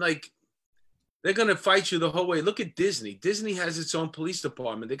 and like, they're going to fight you the whole way. Look at Disney. Disney has its own police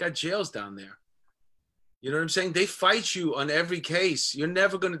department. They got jails down there. You know what I'm saying? They fight you on every case. They're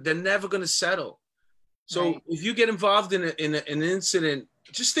never going to settle. So if you get involved in an incident,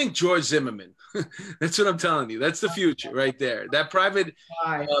 just think George Zimmerman. That's what I'm telling you. That's the future right there. That private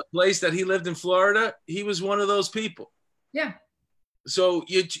place that he lived in Florida, he was one of those people. Yeah. So,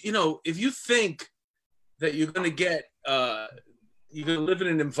 you know, if you think that you're going to get, you're going to live in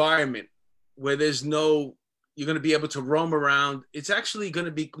an environment where there's no, you're going to be able to roam around, it's actually going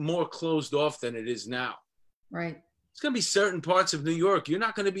to be more closed off than it is now. Right. It's going to be certain parts of New York you're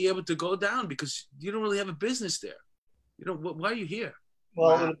not going to be able to go down because you don't really have a business there. You know, why are you here?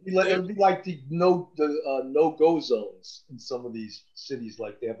 Well, it'll be like the no-go zones in some of these cities,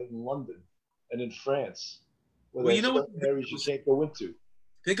 like they have it in London and in France, where there's certain areas you can't go into.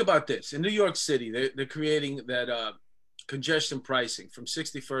 Think about this. In New York City, they're creating that congestion pricing from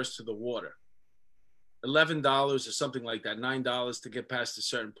 61st to the water. $11 or something like that, $9 to get past a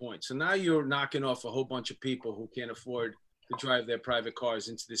certain point. So now you're knocking off a whole bunch of people who can't afford to drive their private cars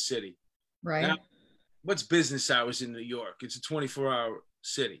into the city. Right. Now, what's business hours in New York? It's a 24-hour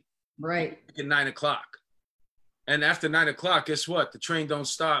city. Right. At 9 o'clock. And after 9 o'clock, guess what? The train don't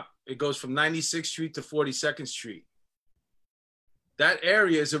stop. It goes from 96th Street to 42nd Street. That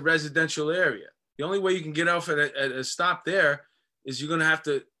area is a residential area. The only way you can get off at a stop there is you're going to have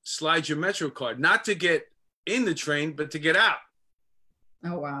to slide your Metro card, not to get in the train, but to get out.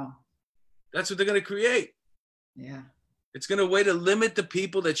 Oh, wow. That's what they're going to create. Yeah. It's going to way to limit the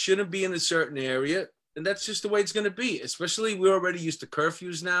people that shouldn't be in a certain area. And that's just the way it's going to be. Especially we're already used to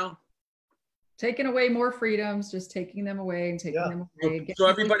curfews now. Taking away more freedoms, just taking them away and taking them away. So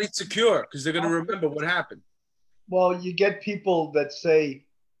everybody's secure because they're going to remember what happened. Well, you get people that say,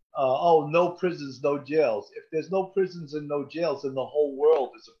 oh, no prisons, no jails. If there's no prisons and no jails, then the whole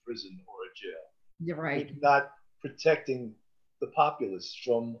world is a prison or a jail. You're right. You're not protecting the populace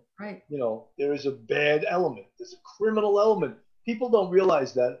from, you know, there is a bad element. There's a criminal element. People don't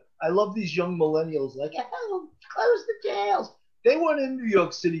realize that. I love these young millennials like, oh, close the jails. They weren't in New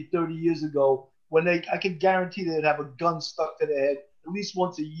York City 30 years ago when I could guarantee they'd have a gun stuck to their head at least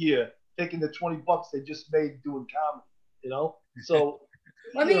once a year, taking the $20 they just made doing comedy, you know? So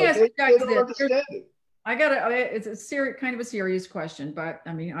let me ask you guys this. It's a kind of a serious question, but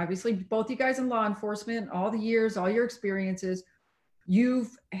I mean, obviously both you guys in law enforcement, all the years, all your experiences,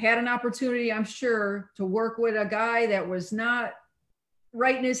 you've had an opportunity, I'm sure, to work with a guy that was not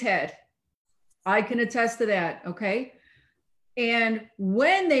right in his head. I can attest to that. Okay. And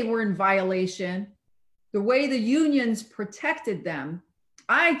when they were in violation, the way the unions protected them,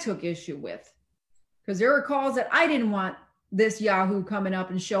 I took issue with, because there were calls that I didn't want this Yahoo coming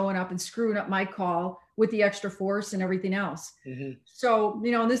up and showing up and screwing up my call with the extra force and everything else. Mm-hmm. So,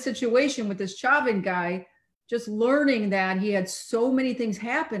 you know, in this situation with this Chauvin guy, just learning that he had so many things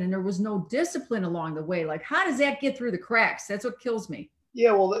happen and there was no discipline along the way. Like, how does that get through the cracks? That's what kills me.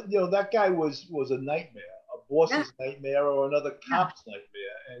 Yeah, well, you know, that guy was a nightmare, a boss's nightmare or another cop's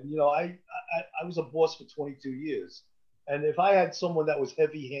nightmare. And, you know, I was a boss for 22 years. And if I had someone that was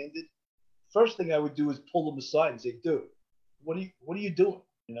heavy-handed, first thing I would do is pull them aside and say, dude, what are you doing?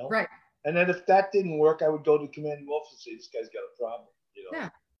 You know? Right. And then if that didn't work, I would go to the commanding officer and say, this guy's got a problem. You know? Yeah.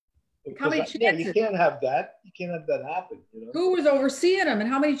 How many chances? You can't have that. You can't have that happen. You know? Who was overseeing him and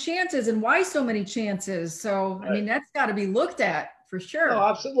how many chances and why so many chances? So, right. I mean, that's got to be looked at for sure. No,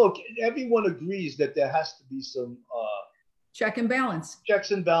 absolutely. Look, everyone agrees that there has to be some check and balance.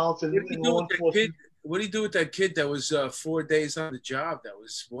 Checks and balance. And what do you do with that kid that was 4 days on the job? That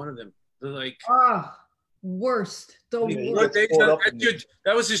was one of them. They're like, worst. That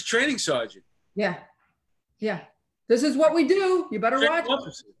was his training sergeant. Yeah. Yeah. This is what we do. You better watch.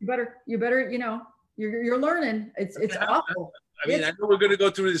 You better, you know, you're learning. It's awful. I mean, I know we're going to go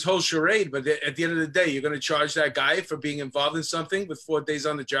through this whole charade, but at the end of the day, you're going to charge that guy for being involved in something with 4 days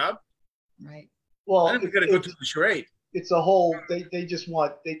on the job? Right. Well, I think we're going to go through the charade. It's a whole, they just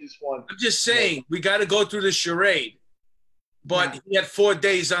want. I'm just saying, we got to go through the charade. But he had 4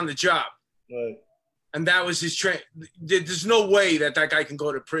 days on the job. Right. And that was his train. There's no way that guy can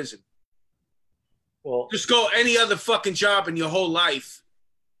go to prison. Well, just go any other fucking job in your whole life.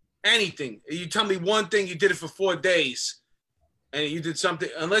 Anything. You tell me one thing, you did it for 4 days. And you did something,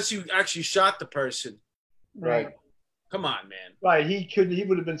 unless you actually shot the person. Right. Come on, man. Right. He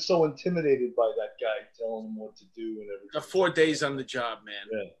would have been so intimidated by that guy telling him what to do and everything. 4 days on the job,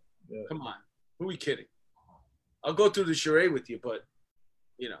 man. Yeah. Come on. Who are we kidding? I'll go through the charade with you, but,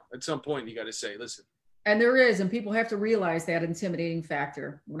 you know, at some point you got to say, listen. And there is, and people have to realize that intimidating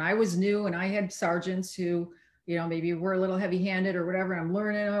factor. When I was new and I had sergeants who, you know, maybe were a little heavy-handed or whatever, I'm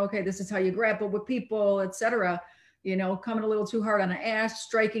learning, okay, this is how you grapple with people, etc. You know, coming a little too hard on an ass,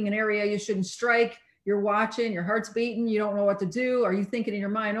 striking an area you shouldn't strike. You're watching, your heart's beating, you don't know what to do. Are you thinking in your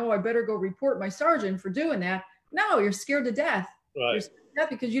mind, oh, I better go report my sergeant for doing that? No, you're scared to death. Right. You're scared to death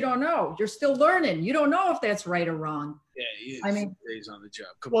because you don't know. You're still learning. You don't know if that's right or wrong. Yeah, I mean, days on the job.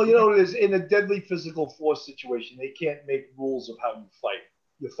 Well, you know, in a deadly physical force situation, they can't make rules of how you fight.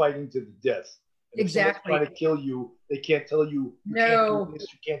 You're fighting to the death. And exactly. If someone's trying to kill you, they can't tell you, no, can't do this,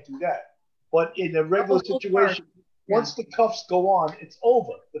 you can't do that. But in a regular situation, once the cuffs go on, it's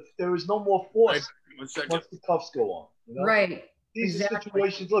over. There is no more force once the cuffs go on. You know? Right. These are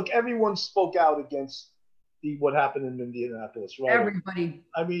situations. Look, everyone spoke out against what happened in Indianapolis, right? Everybody.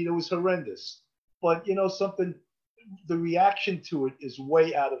 I mean, it was horrendous. But you know something, the reaction to it is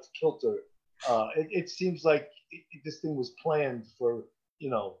way out of kilter. It seems like this thing was planned for, you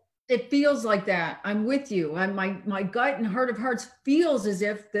know. It feels like that. I'm with you. And my gut and heart of hearts feels as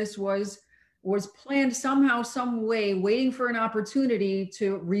if this was planned somehow, some way, waiting for an opportunity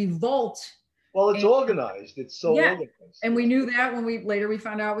to revolt. Well, it's organized. It's so organized. And we knew that when we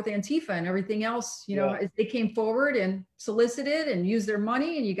found out with Antifa and everything else, you know, they came forward and solicited and used their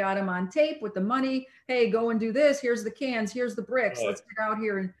money, and you got them on tape with the money. Hey, go and do this. Here's the cans. Here's the bricks. Right. Let's get out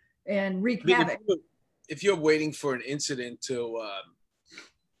here and wreak havoc. If you're waiting for an incident to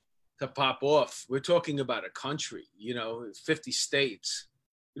pop off, we're talking about a country, you know, 50 states.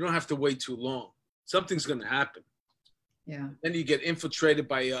 You don't have to wait too long. Something's going to happen. Yeah. Then you get infiltrated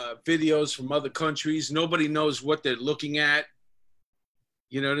by videos from other countries. Nobody knows what they're looking at.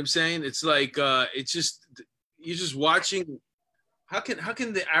 You know what I'm saying? It's like it's just you're just watching. How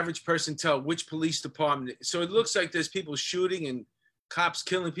can the average person tell which police department? So it looks like there's people shooting and cops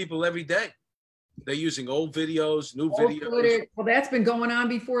killing people every day. They're using old videos, new videos. Well, that's been going on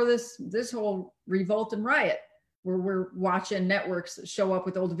before this whole revolt and riot. Where we're watching networks show up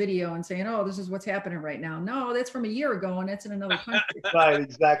with old video and saying, oh, this is what's happening right now. No, that's from a year ago and it's in another country. Right,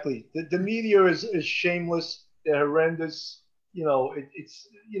 exactly. The media is shameless. They're horrendous. You know, it's,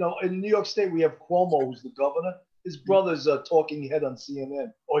 you know, in New York State, we have Cuomo, who's the governor. His brother's a talking head on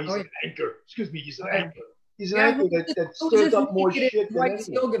CNN. Or he's an anchor. Excuse me, he's an anchor. He's an anchor that stirs up more shit than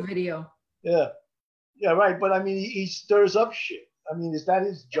anything. Yoga video. Yeah. Yeah, right. But I mean, he stirs up shit. I mean, is that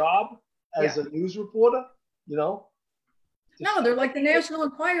his job as a news reporter? You know? No, they're like the National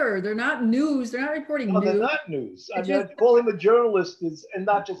Enquirer. They're not news. They're not reporting news. They're not news. I mean, call him a journalist is, and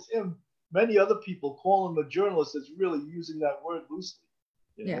not just him. Many other people call him a journalist is really using that word loosely.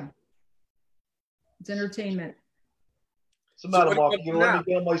 You know? Yeah. It's entertainment. What's the matter, Mark? You let me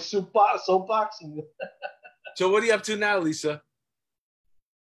get on my soapbox? So what are you up to now, Lisa?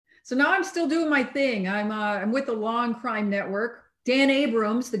 So now I'm still doing my thing. I'm with the Law and Crime Network. Dan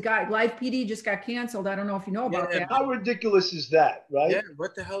Abrams, the guy, Live PD just got canceled. I don't know if you know about that. How ridiculous is that, right? Yeah,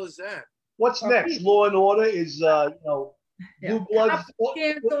 what the hell is that? What's next? Law and Order is, you know, Blue Bloods.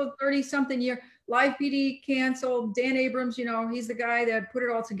 Canceled 30-something year. Live PD canceled. Dan Abrams, you know, he's the guy that put it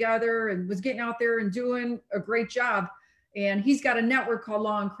all together and was getting out there and doing a great job. And he's got a network called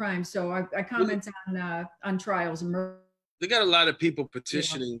Law and Crime. So I comment on trials and murder. They got a lot of people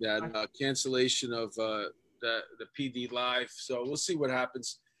petitioning that cancellation of the PD Live. So we'll see what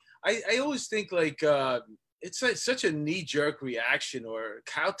happens. I always think like it's like such a knee-jerk reaction or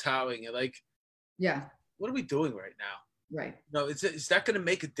kowtowing. Like, what are we doing right now? Right. No, is that going to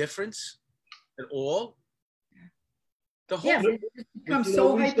make a difference at all? The whole it becomes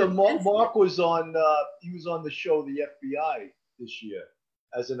so Mark was on. He was on the show The FBI this year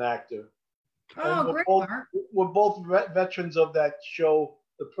as an actor. Oh, great, Mark. We're both veterans of that show,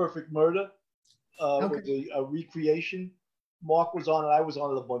 The Perfect Murder. With a recreation. Mark was on it. I was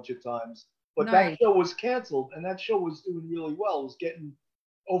on it a bunch of times. But that show was canceled, and that show was doing really well. It was getting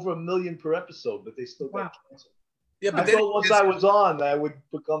over 1 million per episode, but they still got canceled. Yeah, but I thought once I was on, I would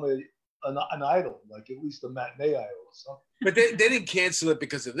become an idol, like at least a matinee idol or something. But they didn't cancel it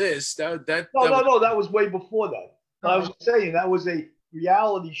because of this. No, that was way before that. I was saying that was a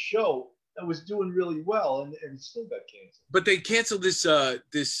reality show that was doing really well, and it still got canceled. But they canceled this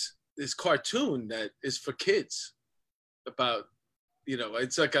this cartoon that is for kids about, you know,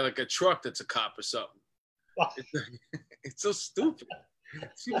 it's like a truck that's a cop or something. It's so stupid.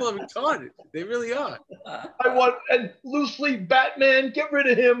 People are retarded. They really are. And loosely Batman, get rid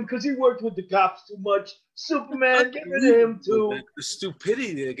of him because he worked with the cops too much. Superman, get rid of him too. The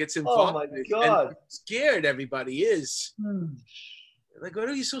stupidity that gets involved. Oh my God! And scared everybody is. Like, what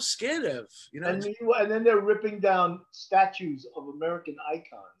are you so scared of? You know. And then they're ripping down statues of American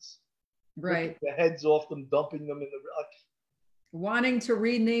icons. Right. The heads off them, dumping them in the. Wanting to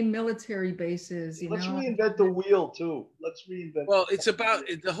rename military bases. Let's reinvent the wheel too. Let's reinvent. Well, it's about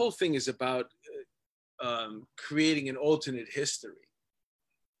the whole thing is about creating an alternate history.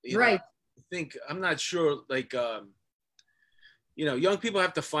 Right. I'm not sure. Like, you know, young people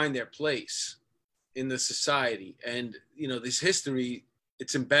have to find their place in the society, and you know, this history,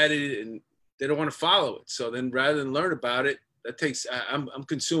 it's embedded, and they don't want to follow it. So then, rather than learn about it, that takes. I'm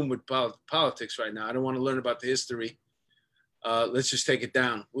consumed with politics right now. I don't want to learn about the history. Let's just take it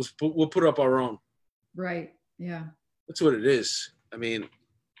down. We'll put up our own. Right. Yeah. That's what it is. I mean,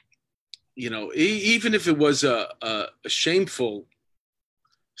 you know, even if it was a shameful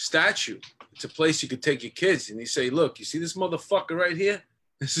statue, it's a place you could take your kids and you say, look, you see this motherfucker right here?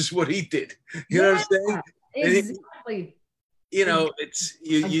 This is what he did. You know what I'm saying? Exactly. You know, it's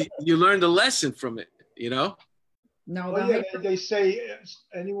you learned a lesson from it, you know? No, they say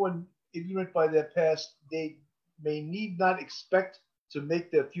anyone ignorant by their past, they need not expect to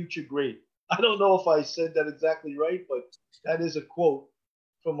make their future great. I don't know if I said that exactly right, but that is a quote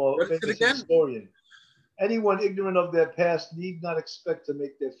from a famous historian. Anyone ignorant of their past need not expect to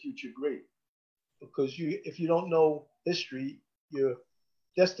make their future great, because if you don't know history, you're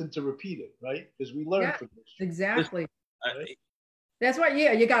destined to repeat it, right? Because we learn from history. Exactly. Right? That's why,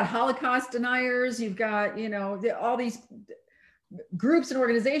 you got Holocaust deniers. You've got, you know, all these groups and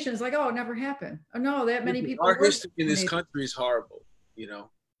organizations like, oh, it never happened. Oh no, that many people. Our history in this country is horrible. You know,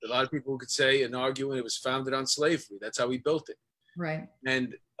 a lot of people could say and argue, and it was founded on slavery. That's how we built it. Right.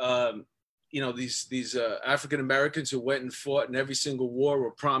 And you know, these African Americans who went and fought in every single war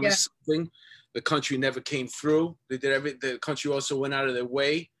were promised something. The country never came through. The country also went out of their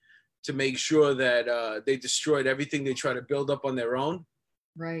way to make sure that they destroyed everything they tried to build up on their own.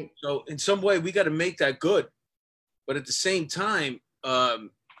 Right. So in some way, we got to make that good. But at the same time,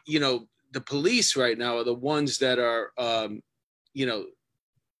 you know, the police right now are the ones that are, you know,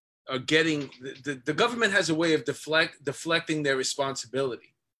 are getting the government has a way of deflecting their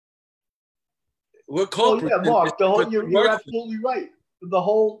responsibility. We're culprits. Oh, yeah, Mark, you're absolutely right.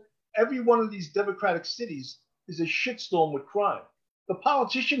 Every one of these democratic cities is a shitstorm with crime. The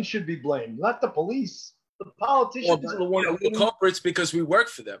politicians should be blamed, not the police. The politicians are the ones. We're culprits because we work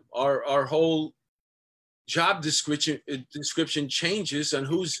for them. Our whole job description changes on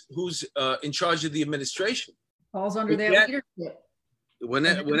who's in charge of the administration. Falls under their leadership.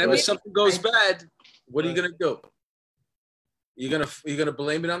 Whenever something goes bad, what are you gonna do? You're gonna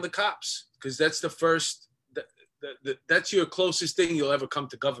blame it on the cops, because that's the first. That's your closest thing you'll ever come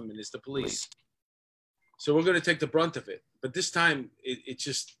to government is the police. So we're gonna take the brunt of it. But this time it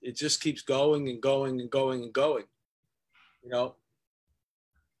just keeps going and going and going and going. You know.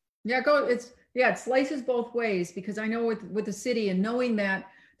 Yeah, it slices both ways, because I know with the city, and knowing that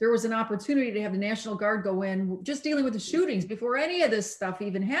there was an opportunity to have the National Guard go in, just dealing with the shootings before any of this stuff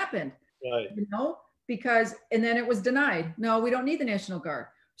even happened. Right. You know, and then it was denied. No, we don't need the National Guard.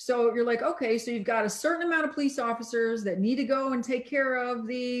 So you're like, okay, so you've got a certain amount of police officers that need to go and take care of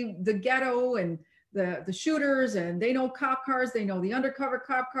the ghetto and the shooters, and they know cop cars, they know the undercover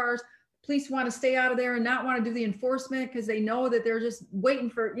cop cars. Police want to stay out of there and not want to do the enforcement because they know that they're just waiting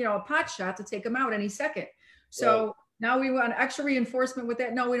for, you know, a pot shot to take them out any second. So now we want extra reinforcement with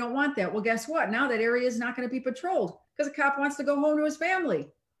that. No, we don't want that. Well, guess what? Now that area is not going to be patrolled because a cop wants to go home to his family.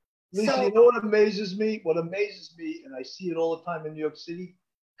 Lisa, you know what amazes me? What amazes me, and I see it all the time in New York City,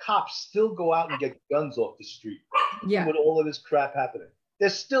 cops still go out and get guns off the street. Even with all of this crap happening. They're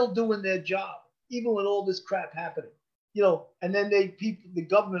still doing their job, even with all this crap happening. You know, and then the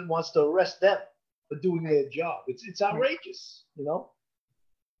government wants to arrest them for doing their job. It's outrageous, you know.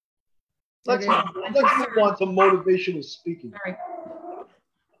 Let's move on to motivational speaking. All right.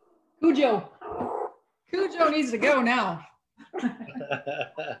 Cujo needs to go now.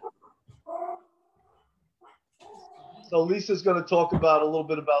 So Lisa's going to talk about a little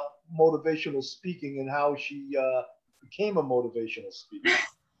bit about motivational speaking and how she became a motivational speaker.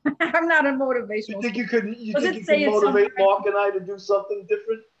 I'm not a motivational. You think you could? You think you can motivate Mark and I to do something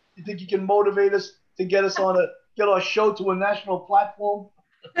different? You think you can motivate us to get our show to a national platform?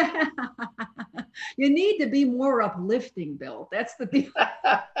 You need to be more uplifting, Bill. That's the deal.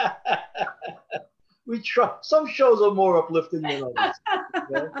 We try. Some shows are more uplifting than others.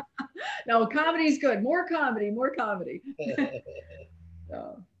 Okay? No, comedy's good. More comedy.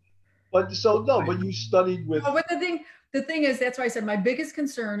 So. But you studied with. Oh, but the thing is, that's why I said my biggest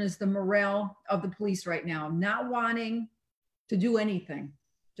concern is the morale of the police right now, not wanting to do anything,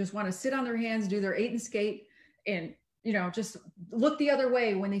 just want to sit on their hands, do their 8 and skate, and just look the other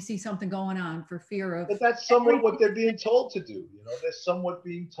way when they see something going on for fear of. But that's somewhat what they're being told to do. They're somewhat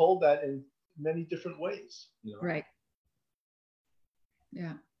being told that in many different ways. Right.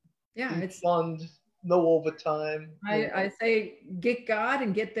 Yeah. It's fund, no overtime. I say get God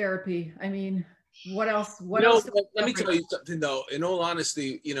and get therapy. I mean, what else? What else? Let me tell you something though. In all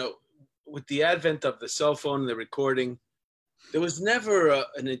honesty, with the advent of the cell phone and the recording, there was never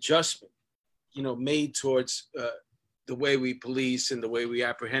an adjustment, made towards the way we police and the way we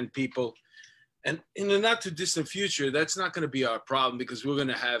apprehend people. And in the not too distant future, that's not going to be our problem because we're going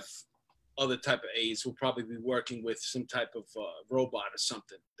to have other type of aids. We'll probably be working with some type of robot or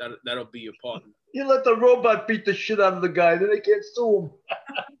something. That'll be your partner. You let the robot beat the shit out of the guy, then they can't sue him.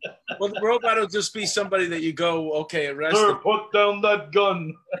 Well, the robot will just be somebody that you go, okay, arrest him. Put down that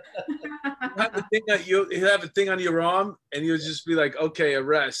gun. You have a thing on your arm, and you'll just be like, okay,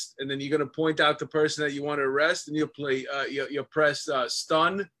 arrest. And then you're going to point out the person that you want to arrest, and you'll play, you'll press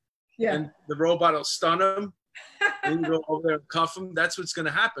stun, and the robot will stun him. And you go over there and cuff him. That's what's going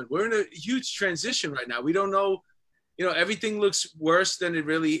to happen. We're in a huge transition right now. We don't know, everything looks worse than it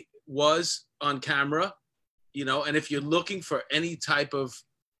really was on camera, and if you're looking for any type of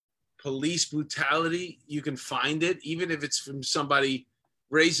police brutality, you can find it, even if it's from somebody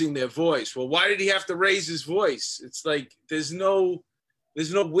raising their voice. Well, why did he have to raise his voice? It's like there's no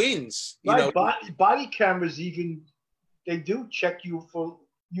wins. Body cameras even, they do check you for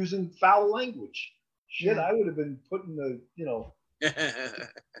using foul language. Shit, I would have been putting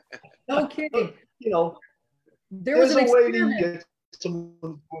No kidding. There's a way to get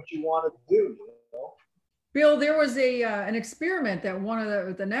someone what you want to do. Bill, there was an experiment that one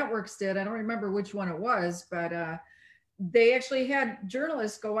of the networks did. I don't remember which one it was, but they actually had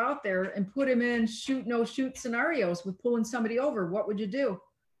journalists go out there and put them in shoot, no shoot scenarios with pulling somebody over. What would you do?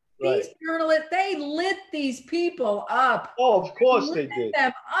 Right. These journalists, they lit these people up. Oh, of course they did.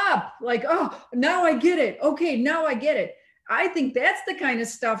 Them up. Like, oh, now I get it. Okay, now I get it. I think that's the kind of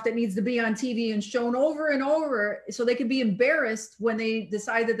stuff that needs to be on TV and shown over and over so they can be embarrassed when they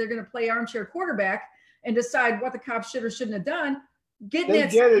decide that they're going to play armchair quarterback and decide what the cops should or shouldn't have done. They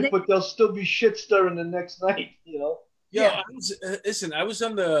get it, but they'll still be shit stirring the next night, Yeah. I was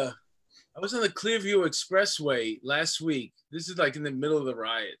on the Clearview Expressway last week. This is like in the middle of the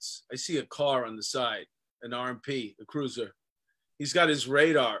riots. I see a car on the side, an RMP, a cruiser. He's got his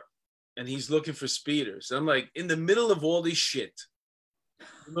radar and he's looking for speeders. I'm like, in the middle of all this shit,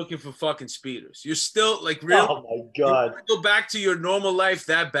 you're looking for fucking speeders. You're still like, really? Oh my God. You go back to your normal life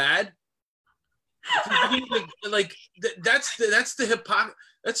that bad? That's the hypocrisy.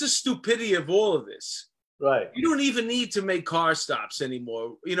 That's the stupidity of all of this. Right. You don't even need to make car stops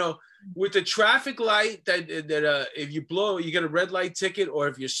anymore. With the traffic light that if you blow, you get a red light ticket, or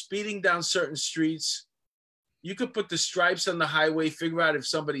if you're speeding down certain streets, you could put the stripes on the highway, figure out if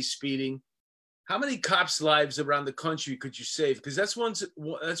somebody's speeding. How many cops' lives around the country could you save? Because that's one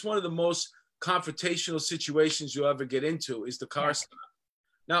of the most confrontational situations you'll ever get into is the car stop.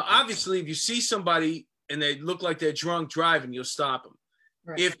 Now, obviously, if you see somebody and they look like they're drunk driving, you'll stop them.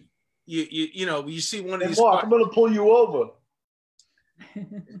 Right. If you see one of these Mark, I'm going to pull you over.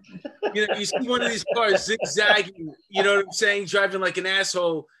 You see one of these cars zigzagging, you know what I'm saying, driving like an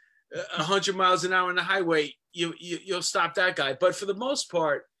asshole 100 miles an hour on the highway, you'll stop that guy. But for the most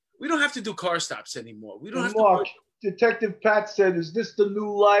part, we don't have to do car stops anymore. We don't have Mark, Detective Pat said, is this the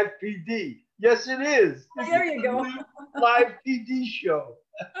new live PD? Yes, it is. There you go. Live PD show.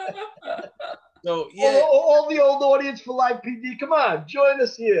 So yeah, all the old audience for live PD, come on, join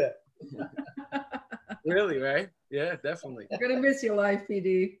us here. Really, right? Yeah, definitely. We're gonna miss you, live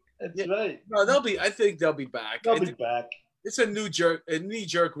PD. That's right. No, I think they'll be back. They'll be back. It's a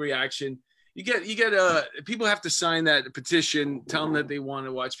knee-jerk reaction. You get people have to sign that petition, tell them that they want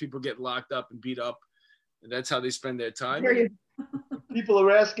to watch people get locked up and beat up, and that's how they spend their time. People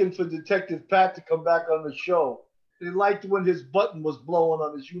are asking for Detective Pat to come back on the show. They liked when his button was blowing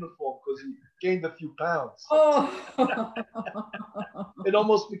on his uniform because he gained a few pounds. Oh. It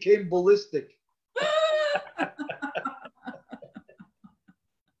almost became ballistic.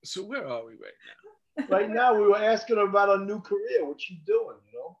 So where are we right now? Right now, we were asking her about a new career. What you doing?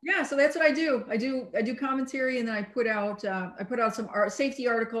 You know? Yeah, so that's what I do. I do commentary, and then I put out some safety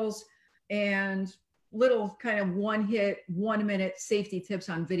articles and little kind of 1-minute safety tips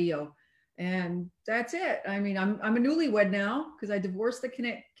on video, and that's it. I mean, I'm a newlywed now because I divorced the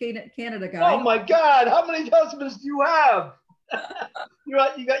Canada guy. Oh my God! How many husbands do you have? You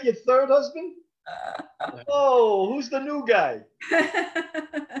got your third husband? Oh, who's the new guy?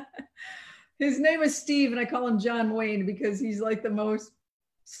 His name is Steve, and I call him John Wayne because he's like the most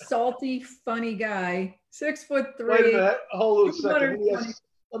salty, funny guy. 6'3". Wait a minute. Hold on a second.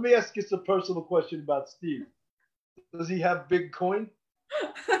 Let me ask you a personal question about Steve. Does he have big coin?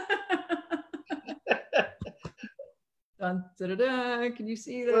 Dun, da, da, da. Can you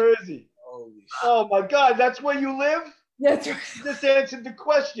see that? Where is he? Oh my God, that's where you live? That's right. You just answered the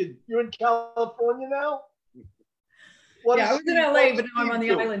question. You're in California now? Yeah, I was in LA, but now I'm on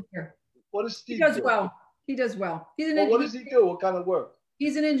the island here. What does Steve do? He does well. He does well. What does he do? What kind of work?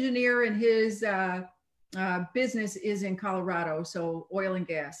 He's an engineer, and his business is in Colorado, so oil and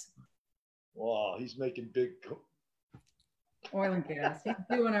gas. Wow, he's making big oil and gas. He's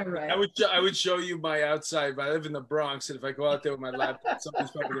doing all right. I would show you my outside, but I live in the Bronx, and if I go out there with my laptop,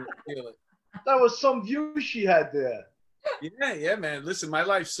 somebody's probably gonna steal it. That was some view she had there. Yeah, man. Listen, my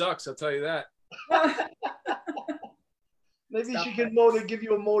life sucks. I'll tell you that. Maybe she can give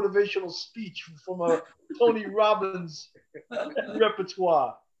you a motivational speech from a Tony Robbins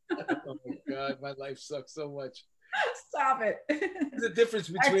repertoire. Oh my God, my life sucks so much. Stop it. There's a difference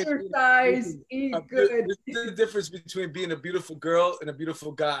between exercise, eat good. There's a difference between being a beautiful girl and a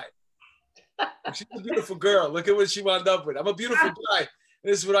beautiful guy. She's a beautiful girl. Look at what she wound up with. I'm a beautiful guy.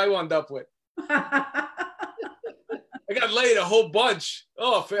 This is what I wound up with. I got laid a whole bunch.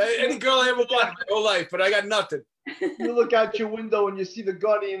 Oh, for any girl I ever wanted my whole life, but I got nothing. You look out your window and you see the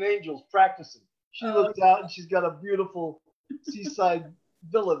guardian angels practicing. She looks out and she's got a beautiful seaside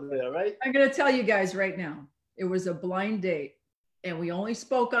villa there, right? I'm going to tell you guys right now, it was a blind date and we only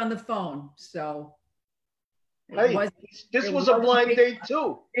spoke on the phone. So this was a blind date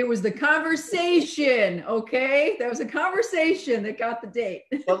too. It was the conversation, okay? That was a conversation that got the date.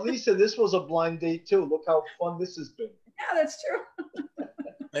 But Lisa, this was a blind date too. Look how fun this has been. Yeah, that's true.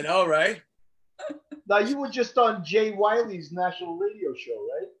 I know, right? Now, you were just on Jay Wiley's national radio show,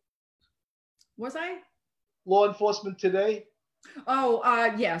 right? Was I? Law Enforcement Today? Oh,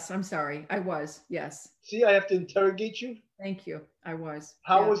 yes. I'm sorry. I was. Yes. See, I have to interrogate you? Thank you. I was.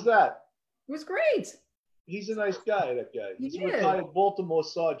 How was that? It was great. He's a nice guy, that guy. He's a is. retired Baltimore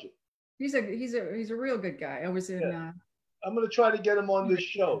sergeant. He's a real good guy. I was in. Yeah. I'm going to try to get him on this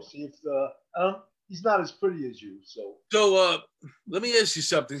show. See if he's not as pretty as you. So let me ask you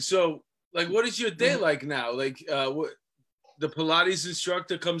something. So, like, what is your day like now? Like, what the Pilates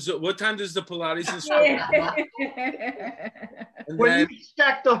instructor comes up? What time does the Pilates instructor come up? When you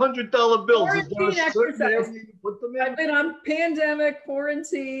stack the $100 bills, is there a certain area you put them in? I've been on pandemic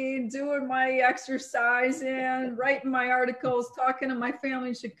quarantine, doing my exercise and writing my articles, talking to my family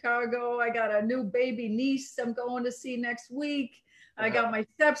in Chicago. I got a new baby niece I'm going to see next week. I got my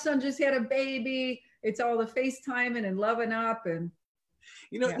stepson just had a baby. It's all the FaceTiming and loving up. And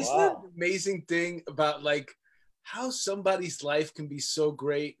isn't that an amazing thing about like how somebody's life can be so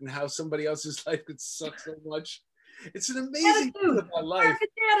great and how somebody else's life could suck so much? It's an amazing thing about life.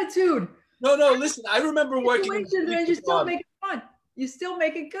 Attitude. No, listen, I remember working. And you still make it fun. You still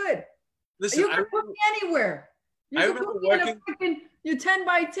make it good. Listen, you can put me anywhere. I remember working your 10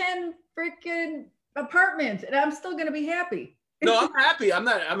 by 10 freaking apartment, and I'm still gonna be happy. No, I'm happy. I'm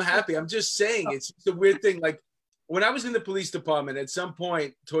happy. I'm just saying it's a weird thing. Like when I was in the police department, at some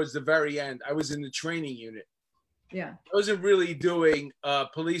point towards the very end, I was in the training unit. Yeah. I wasn't really doing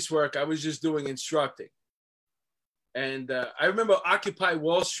police work. I was just doing instructing. And I remember Occupy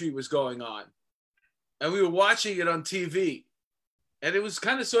Wall Street was going on, and we were watching it on TV, and it was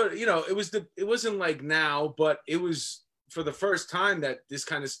kind of sort of, it wasn't like now, but it was for the first time that this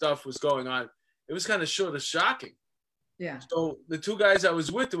kind of stuff was going on. It was kind of sort of shocking. Yeah. So the two guys I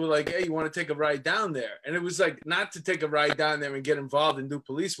was with were like, "Hey, you want to take a ride down there?" And it was like not to take a ride down there and get involved and do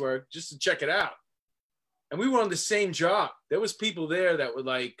police work, just to check it out. And we were on the same job. There was people there that were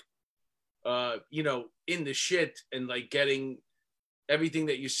like, in the shit and like getting everything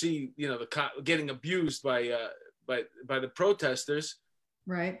that you see, getting abused by the protesters.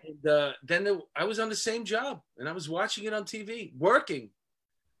 Right. And then I was on the same job and I was watching it on TV, working.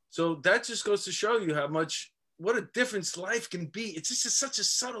 So that just goes to show you what a difference life can be. It's just such a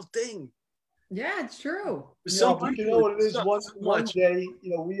subtle thing. Yeah, it's true. So, but you know what it is? One day,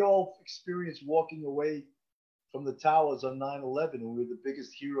 you know, we all experienced walking away from the towers on 9/11, and we were the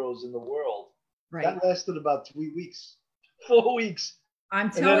biggest heroes in the world. Right. That lasted about 3 weeks, 4 weeks. I'm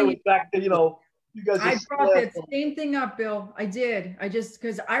telling you. And then it was back to, you know, you guys. I brought that same thing up, Bill. I did.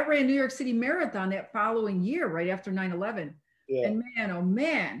 Because I ran New York City Marathon that following year, right after 9/11. Yeah. And man, oh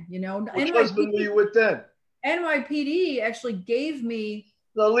man, you know. Which husband were you with then? NYPD actually gave me.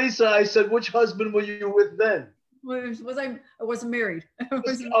 No, Lisa, I said, which husband were you with then? I wasn't married. I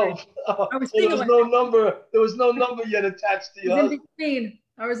was single. There was no number. There was no number yet attached to you.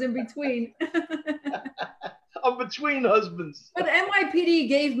 I was in between. I'm between husbands. But NYPD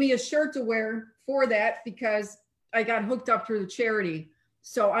gave me a shirt to wear for that because I got hooked up through the charity.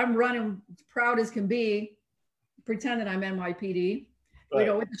 So I'm running proud as can be, pretending I'm NYPD. Right. You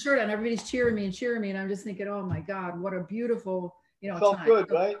know, with the shirt on, everybody's cheering me, and I'm just thinking, oh my God, what a beautiful, you know, felt time.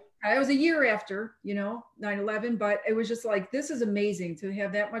 Good, right? It was a year after, you know, 9/11, but it was just like, this is amazing to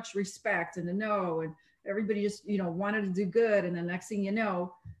have that much respect and to know, and everybody just, you know, wanted to do good. And the next thing you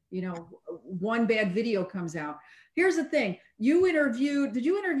know, one bad video comes out. Here's the thing. Did you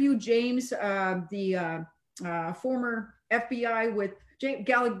interview James, the former FBI with James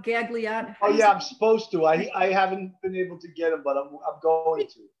Gagliardi? Oh yeah, I'm supposed to. I haven't been able to get him, but I'm going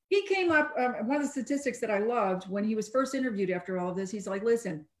to. He came up, one of the statistics that I loved when he was first interviewed after all of this, he's like,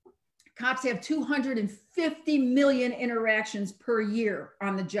 listen, cops have 250 million interactions per year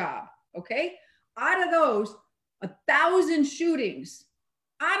on the job, okay? Out of those, 1,000 shootings,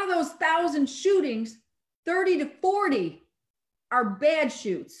 30 to 40 are bad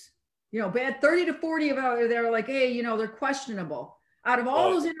shoots. You know, bad 30 to 40 of them, they're like, hey, you know, they're questionable. Out of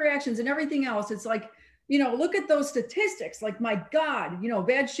all those interactions and everything else, it's like, you know, look at those statistics. Like, my God, you know,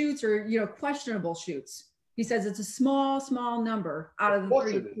 bad shoots or, you know, questionable shoots. He says it's a small number out of the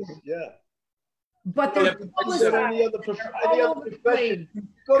 30 to 40. Yeah. But there's any other profession.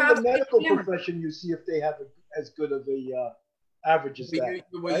 Go to the medical profession, you see if they have as good of a average as that.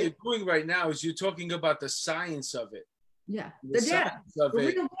 What you're doing right now is you're talking about the science of it. Yeah, the data, the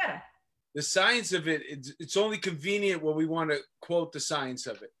real data. The science of it, it's only convenient when we want to quote the science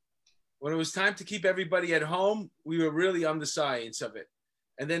of it. When it was time to keep everybody at home, we were really on the science of it.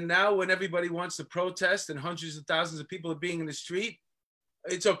 And then now when everybody wants to protest and hundreds of thousands of people are being in the street,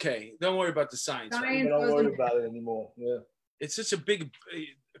 it's okay. Don't worry about the science. Don't worry about it anymore. Yeah. It's such a big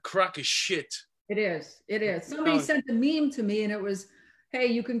crock of shit. It is. It is. Somebody sent a meme to me and it was, hey,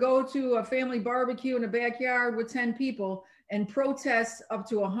 you can go to a family barbecue in a backyard with 10 people and protest up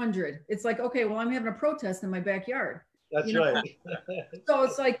to 100. It's like, okay, well, I'm having a protest in my backyard. That's right. So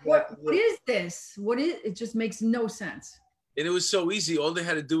it's like, what is this? It just makes no sense. And it was so easy. All they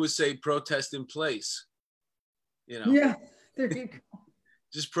had to do was say protest in place. You know? Yeah. There you go.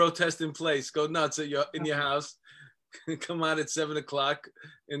 Just protest in place. Go nuts in your house. Come out at 7 o'clock.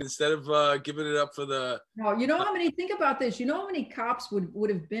 And instead of giving it up for the... No, you know how many, think about this. You know how many cops would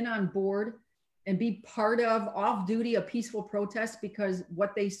have been on board and be part of off duty, a peaceful protest because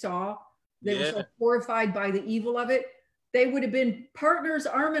what they saw, they were so horrified by the evil of it. They would have been partners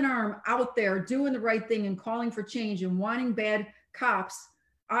arm in arm out there doing the right thing and calling for change and wanting bad cops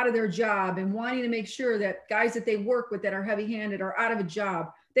out of their job and wanting to make sure that guys that they work with that are heavy-handed are out of a job.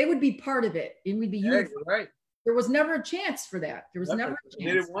 They would be part of it and we'd be unified. Right. There was never a chance for that. There was never a chance.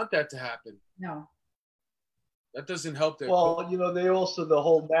 They didn't want that to happen. No. That doesn't help their... Well, you know, they also, the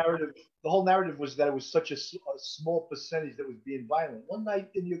whole narrative was that it was such a small percentage that was being violent. One night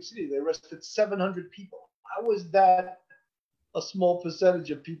in New York City, they arrested 700 people. How was that a small percentage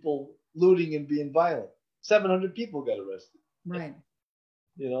of people looting and being violent? 700 people got arrested. Right.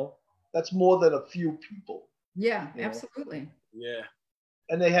 You know, that's more than a few people. Yeah, absolutely. Yeah.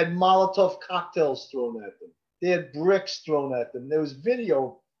 And they had Molotov cocktails thrown at them. They had bricks thrown at them. There was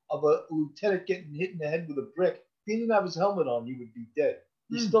video of a lieutenant getting hit in the head with a brick. If he didn't have his helmet on, he would be dead.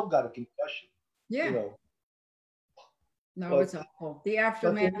 He still got a concussion. Yeah. You know. No, it's awful. The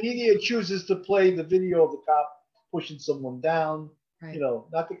aftermath. But the media chooses to play the video of the cop pushing someone down. Right. You know,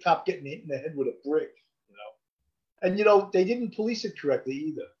 not the cop getting hit in the head with a brick. You know, and you know they didn't police it correctly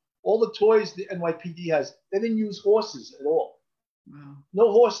either. All the toys the NYPD has, they didn't use horses at all. Wow.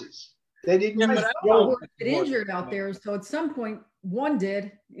 No horses. They didn't get injured out there. So at some point, one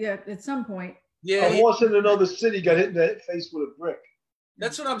did. Yeah, at some point. Yeah. A horse in another city got hit in the face with a brick.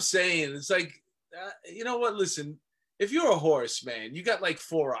 That's what I'm saying. It's like, you know what? Listen, if you're a horse, man, you got like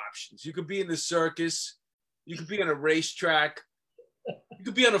 4 options. You could be in the circus. You could be on a racetrack. You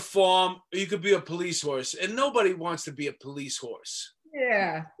could be on a farm. Or you could be a police horse. And nobody wants to be a police horse.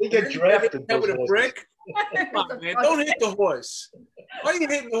 Yeah. They get drafted with a brick. Come on, man. Don't hit the horse. Why are you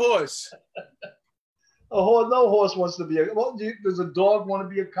hitting the horse? No horse wants to be a. Well, does a dog want to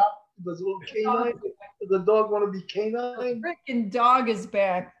be a cop? Does a little canine? Does the dog want to be canine? The freaking dog is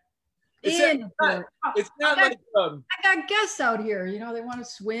back. It's not like I got guests out here. You know, they want to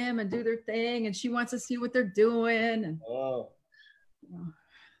swim and do their thing, and she wants to see what they're doing. And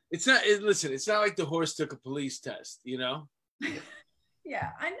it's not. Listen, it's not like the horse took a police test. You know. Yeah,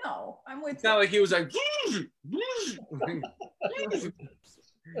 I know. I'm with. It's not like he was like.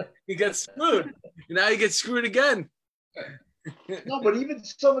 He got screwed. And now he gets screwed again. No, but even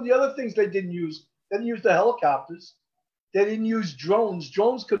some of the other things they didn't use the helicopters. They didn't use drones.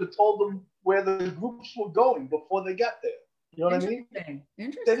 Drones could have told them where the groups were going before they got there. You know what I mean?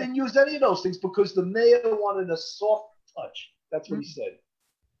 Interesting. They didn't use any of those things because the mayor wanted a soft touch. That's what he said.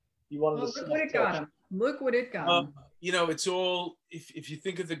 He wanted a soft touch. Look what it got him. Look what it got him. You know, it's all, if you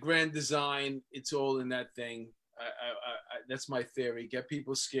think of the grand design, it's all in that thing. That's my theory. Get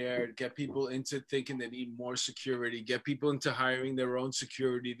people scared, get people into thinking they need more security, get people into hiring their own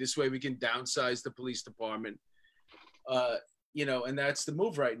security. This way we can downsize the police department. You know, and that's the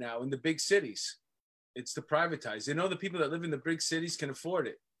move right now in the big cities. It's to privatize. They know the people that live in the big cities can afford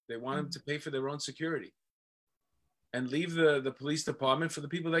it. They want them to pay for their own security and leave the police department for the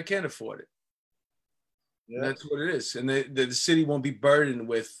people that can't afford it. Yeah. That's what it is. And the city won't be burdened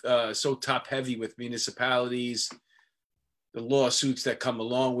with so top heavy with municipalities, the lawsuits that come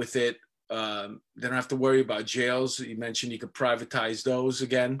along with it. They don't have to worry about jails. You mentioned you could privatize those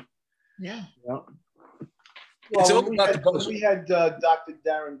again. Yeah. Well, we had Dr.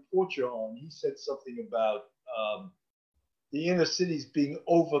 Darren Porcher on. He said something about the inner cities being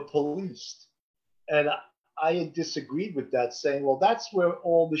over-policed. And I had disagreed with that, saying, well, that's where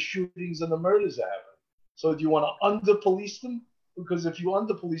all the shootings and the murders are happening. So do you want to under-police them? Because if you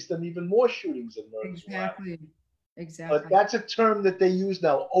under-police them, even more shootings and murders. Exactly. But that's a term that they use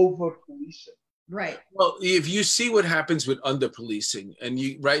now, over-policing. Right. Well, if you see what happens with under-policing, and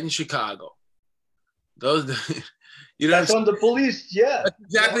you right in Chicago, those, you know, that's under-policed, yeah. That's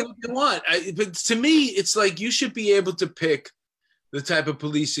exactly what you want. But to me, it's like you should be able to pick the type of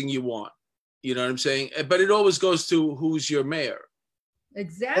policing you want. You know what I'm saying? But it always goes to who's your mayor.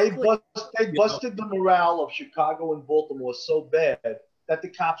 Exactly. They busted the morale of Chicago and Baltimore so bad that the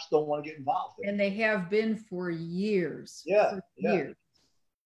cops don't want to get involved in it. And they have been for years. Years.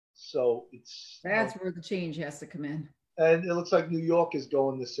 So that's where the change has to come in. And it looks like New York is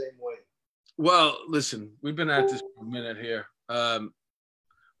going the same way. Well, listen, we've been at this for a minute here. What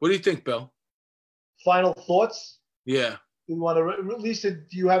do you think, Bill? Final thoughts? Yeah. Do you want to, Lisa,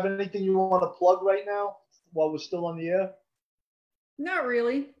 do you have anything you want to plug right now while we're still on the air? Not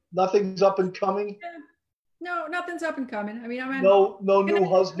really. Nothing's up and coming? No, nothing's up and coming. I mean, no new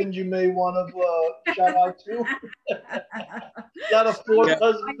husband you may want to shout out to? Got a fourth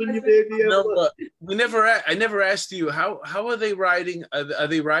husband you may be able to... I never asked you, how are they riding? Are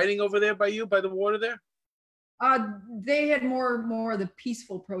they riding over there by you, by the water there? They had more of the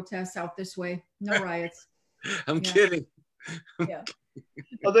peaceful protests out this way. No riots. I'm kidding. Yeah.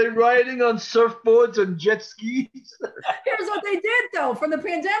 Are they riding on surfboards and jet skis? Here's what they did, though. For the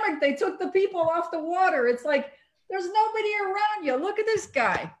pandemic, they took the people off the water. It's like, there's nobody around you. Look at this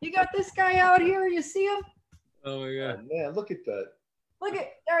guy. You got this guy out here. You see him? Oh, my God. Oh, man, look at that. All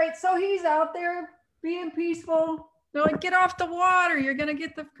right, so he's out there being peaceful. They're like, get off the water. You're going to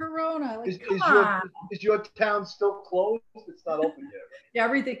get the corona. Like, come on. Is your town still closed? It's not open yet, right? Yeah,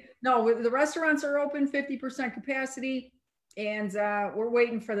 everything. No, the restaurants are open, 50% capacity. And we're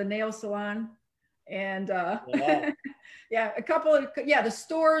waiting for the nail salon, and yeah, a couple of the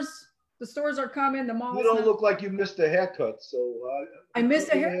stores are coming. The malls. You don't look like you missed a haircut, so I missed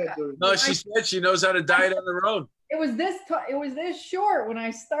a haircut. No, she said she knows how to dye it on her own. It was this short when I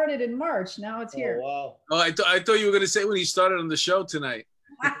started in March. Now it's here. Oh, wow. Oh, I thought you were going to say when you started on the show tonight.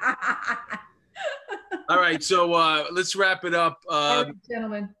 All right, so let's wrap it up. All right,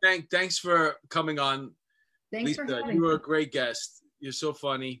 gentlemen. Thanks for coming on. Thanks for having me. You were a great guest. You're so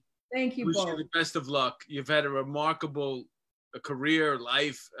funny. Thank you. Wish you the best of luck. You've had a remarkable career,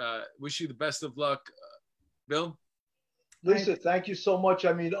 life. Wish you the best of luck, Bill. Lisa, thank you so much.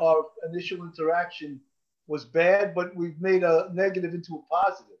 I mean, our initial interaction was bad, but we've made a negative into a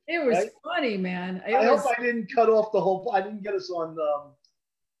positive. It was funny, man. I hope I didn't cut off the whole. I didn't get us on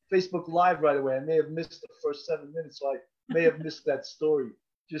Facebook Live right away. I may have missed the first 7 minutes, so I may have missed that story.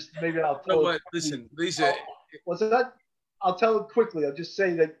 Just maybe I'll tell it. Listen, Lisa. What's that? I'll tell it quickly. I'll just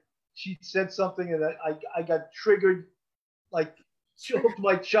say that she said something and I got triggered, like choked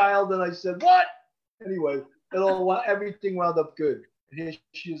my child, and I said, what? Anyway, everything wound up good. And here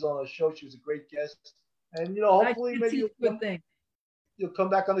she is on a show. She was a great guest. And, hopefully maybe you'll come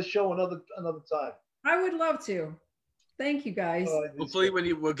back on the show another time. I would love to. Thank you, guys. Hopefully,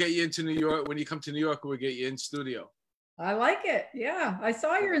 we'll get you into New York. When you come to New York, we'll get you in studio. I like it. Yeah, I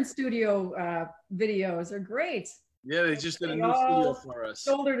saw your in studio videos. They're great. Yeah, they just did a new studio for us.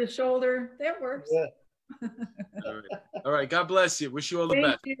 Shoulder to shoulder. That works. Yeah. All right. God bless you. Wish you all the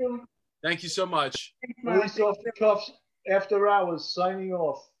best. Thank you. Thank you so much. Police Off the Cuffs After Hours signing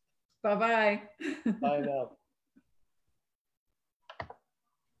off. Bye-bye. Bye now.